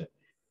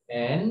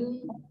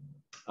 And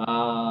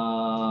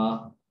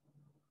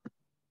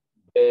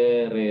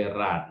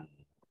bereran,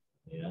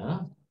 yeah.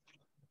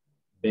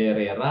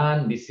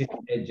 Bereran. This is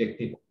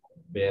adjective.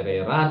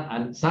 Bereran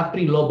and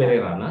Sapri lo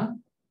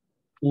bereran.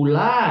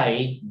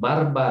 Ulai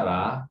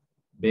Barbara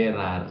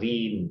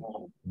berarin.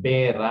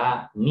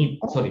 Beranit.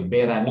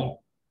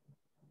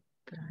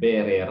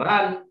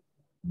 Bereran,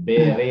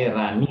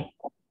 bereranit.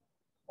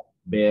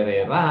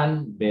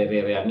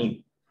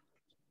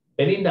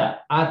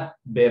 Belinda, at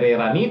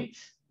bereranit.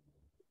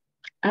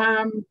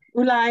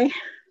 Ulay.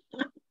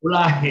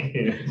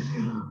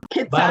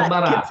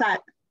 Barbara.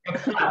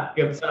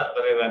 Kitsat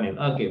bereranit.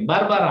 Okay,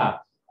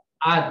 Barbara,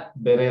 at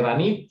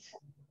bereranit.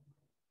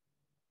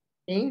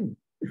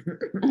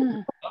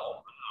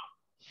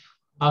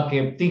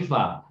 Okay,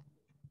 Tikva.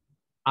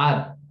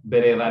 At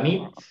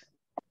bereranit.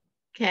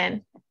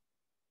 Can.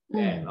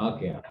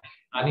 Okay.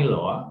 Ani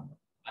loa.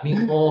 Ani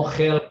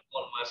ohel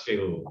kon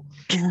maseu.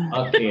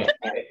 Okay.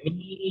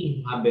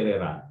 Mi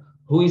habereran.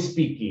 Who is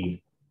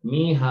speaking?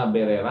 Mi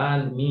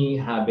habereran, mi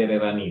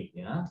habereranit.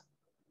 Ya.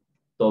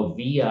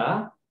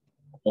 Tovia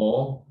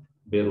o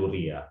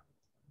beruria.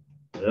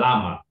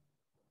 Lama.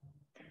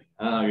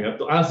 You have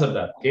to answer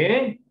that.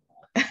 Okay.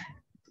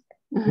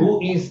 Who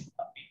is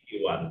the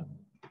picky one?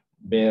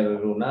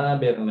 Beruna,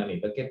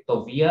 Bernanit. Okay,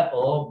 Tovia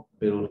or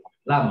Beru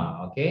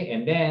Lama. Okay,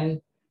 and then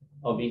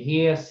over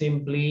here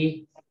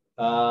simply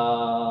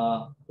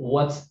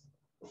what's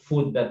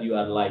food that you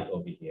are like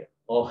over here?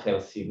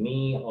 Ohel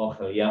sini,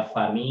 ohel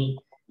Yafani,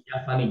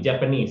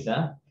 Japanese,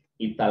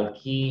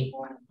 Italki,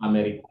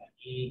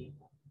 Amerikani,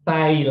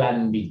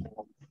 Thailandi,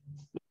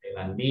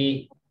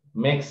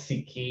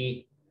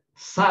 Mexici,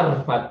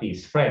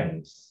 Sarfatis,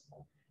 French,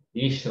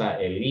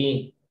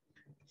 Israeli.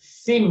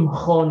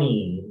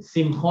 Simchoni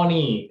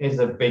is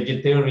a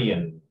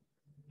vegetarian.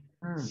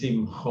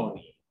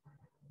 Simchoni.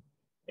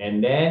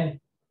 And then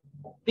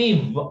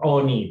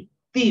Tivoni.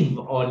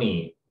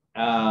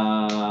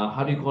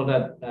 How do you call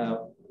that?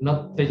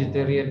 Not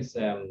vegetarians.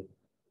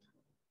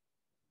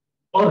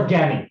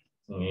 Organic.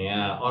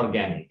 Yeah,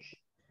 organic.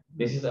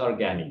 This is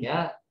organic.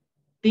 Yeah.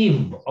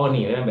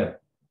 Tivoni.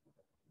 Remember.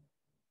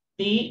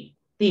 Tivoni.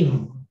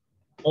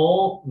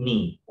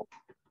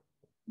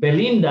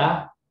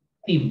 Belinda.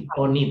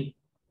 Tivonit,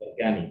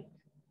 organic,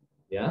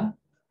 yeah.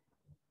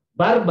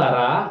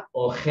 Barbara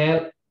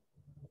ochel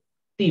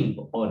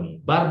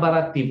tivoni.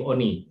 Barbara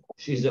tivoni,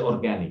 she's the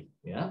organic,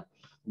 yeah.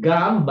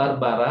 Gam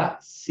Barbara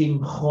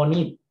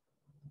simchonit.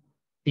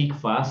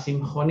 Tikva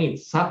simchonit.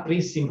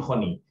 Sapri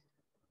simchonit.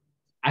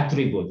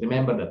 Attribute.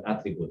 Remember that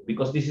attribute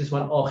because this is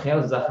one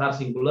ochel zachar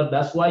singular.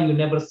 That's why you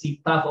never see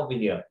taf over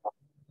here.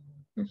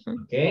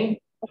 Okay,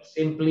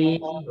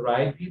 simply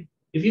write it.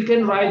 If you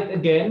can write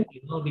again,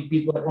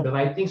 repeat what the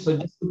writing. So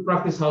just to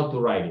practice how to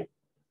write it.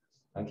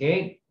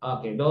 Okay.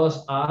 Okay.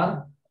 Those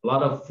are a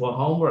lot of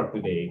homework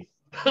today.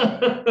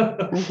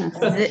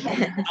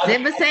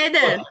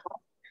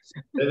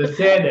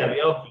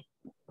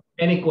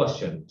 Any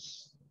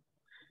questions?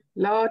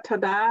 Lo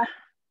toda.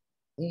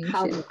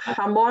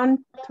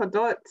 Hamon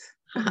todot.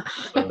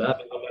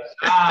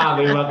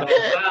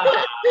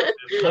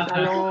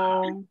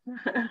 Shalom.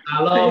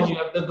 Shalom. You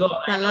have to go.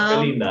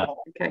 Shalom.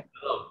 Okay.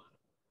 Shalom.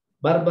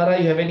 Barbara,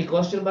 you have any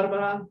question,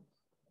 Barbara?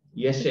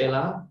 Yes,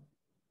 Sheila.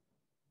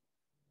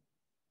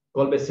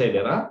 Kol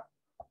beseder, ha?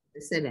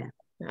 Beseder.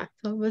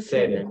 Akol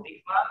beseder.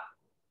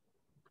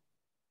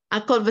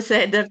 Akol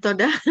beseder,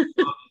 toda.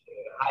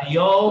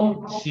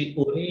 Hayom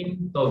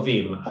shiurim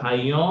tovim.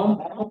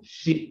 Hayom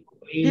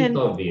shiurim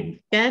tovim.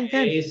 Can.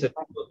 It's a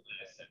good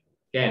lesson.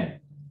 Can.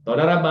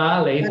 Toda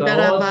rabah, Toda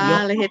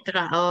rabah,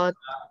 lehitraot.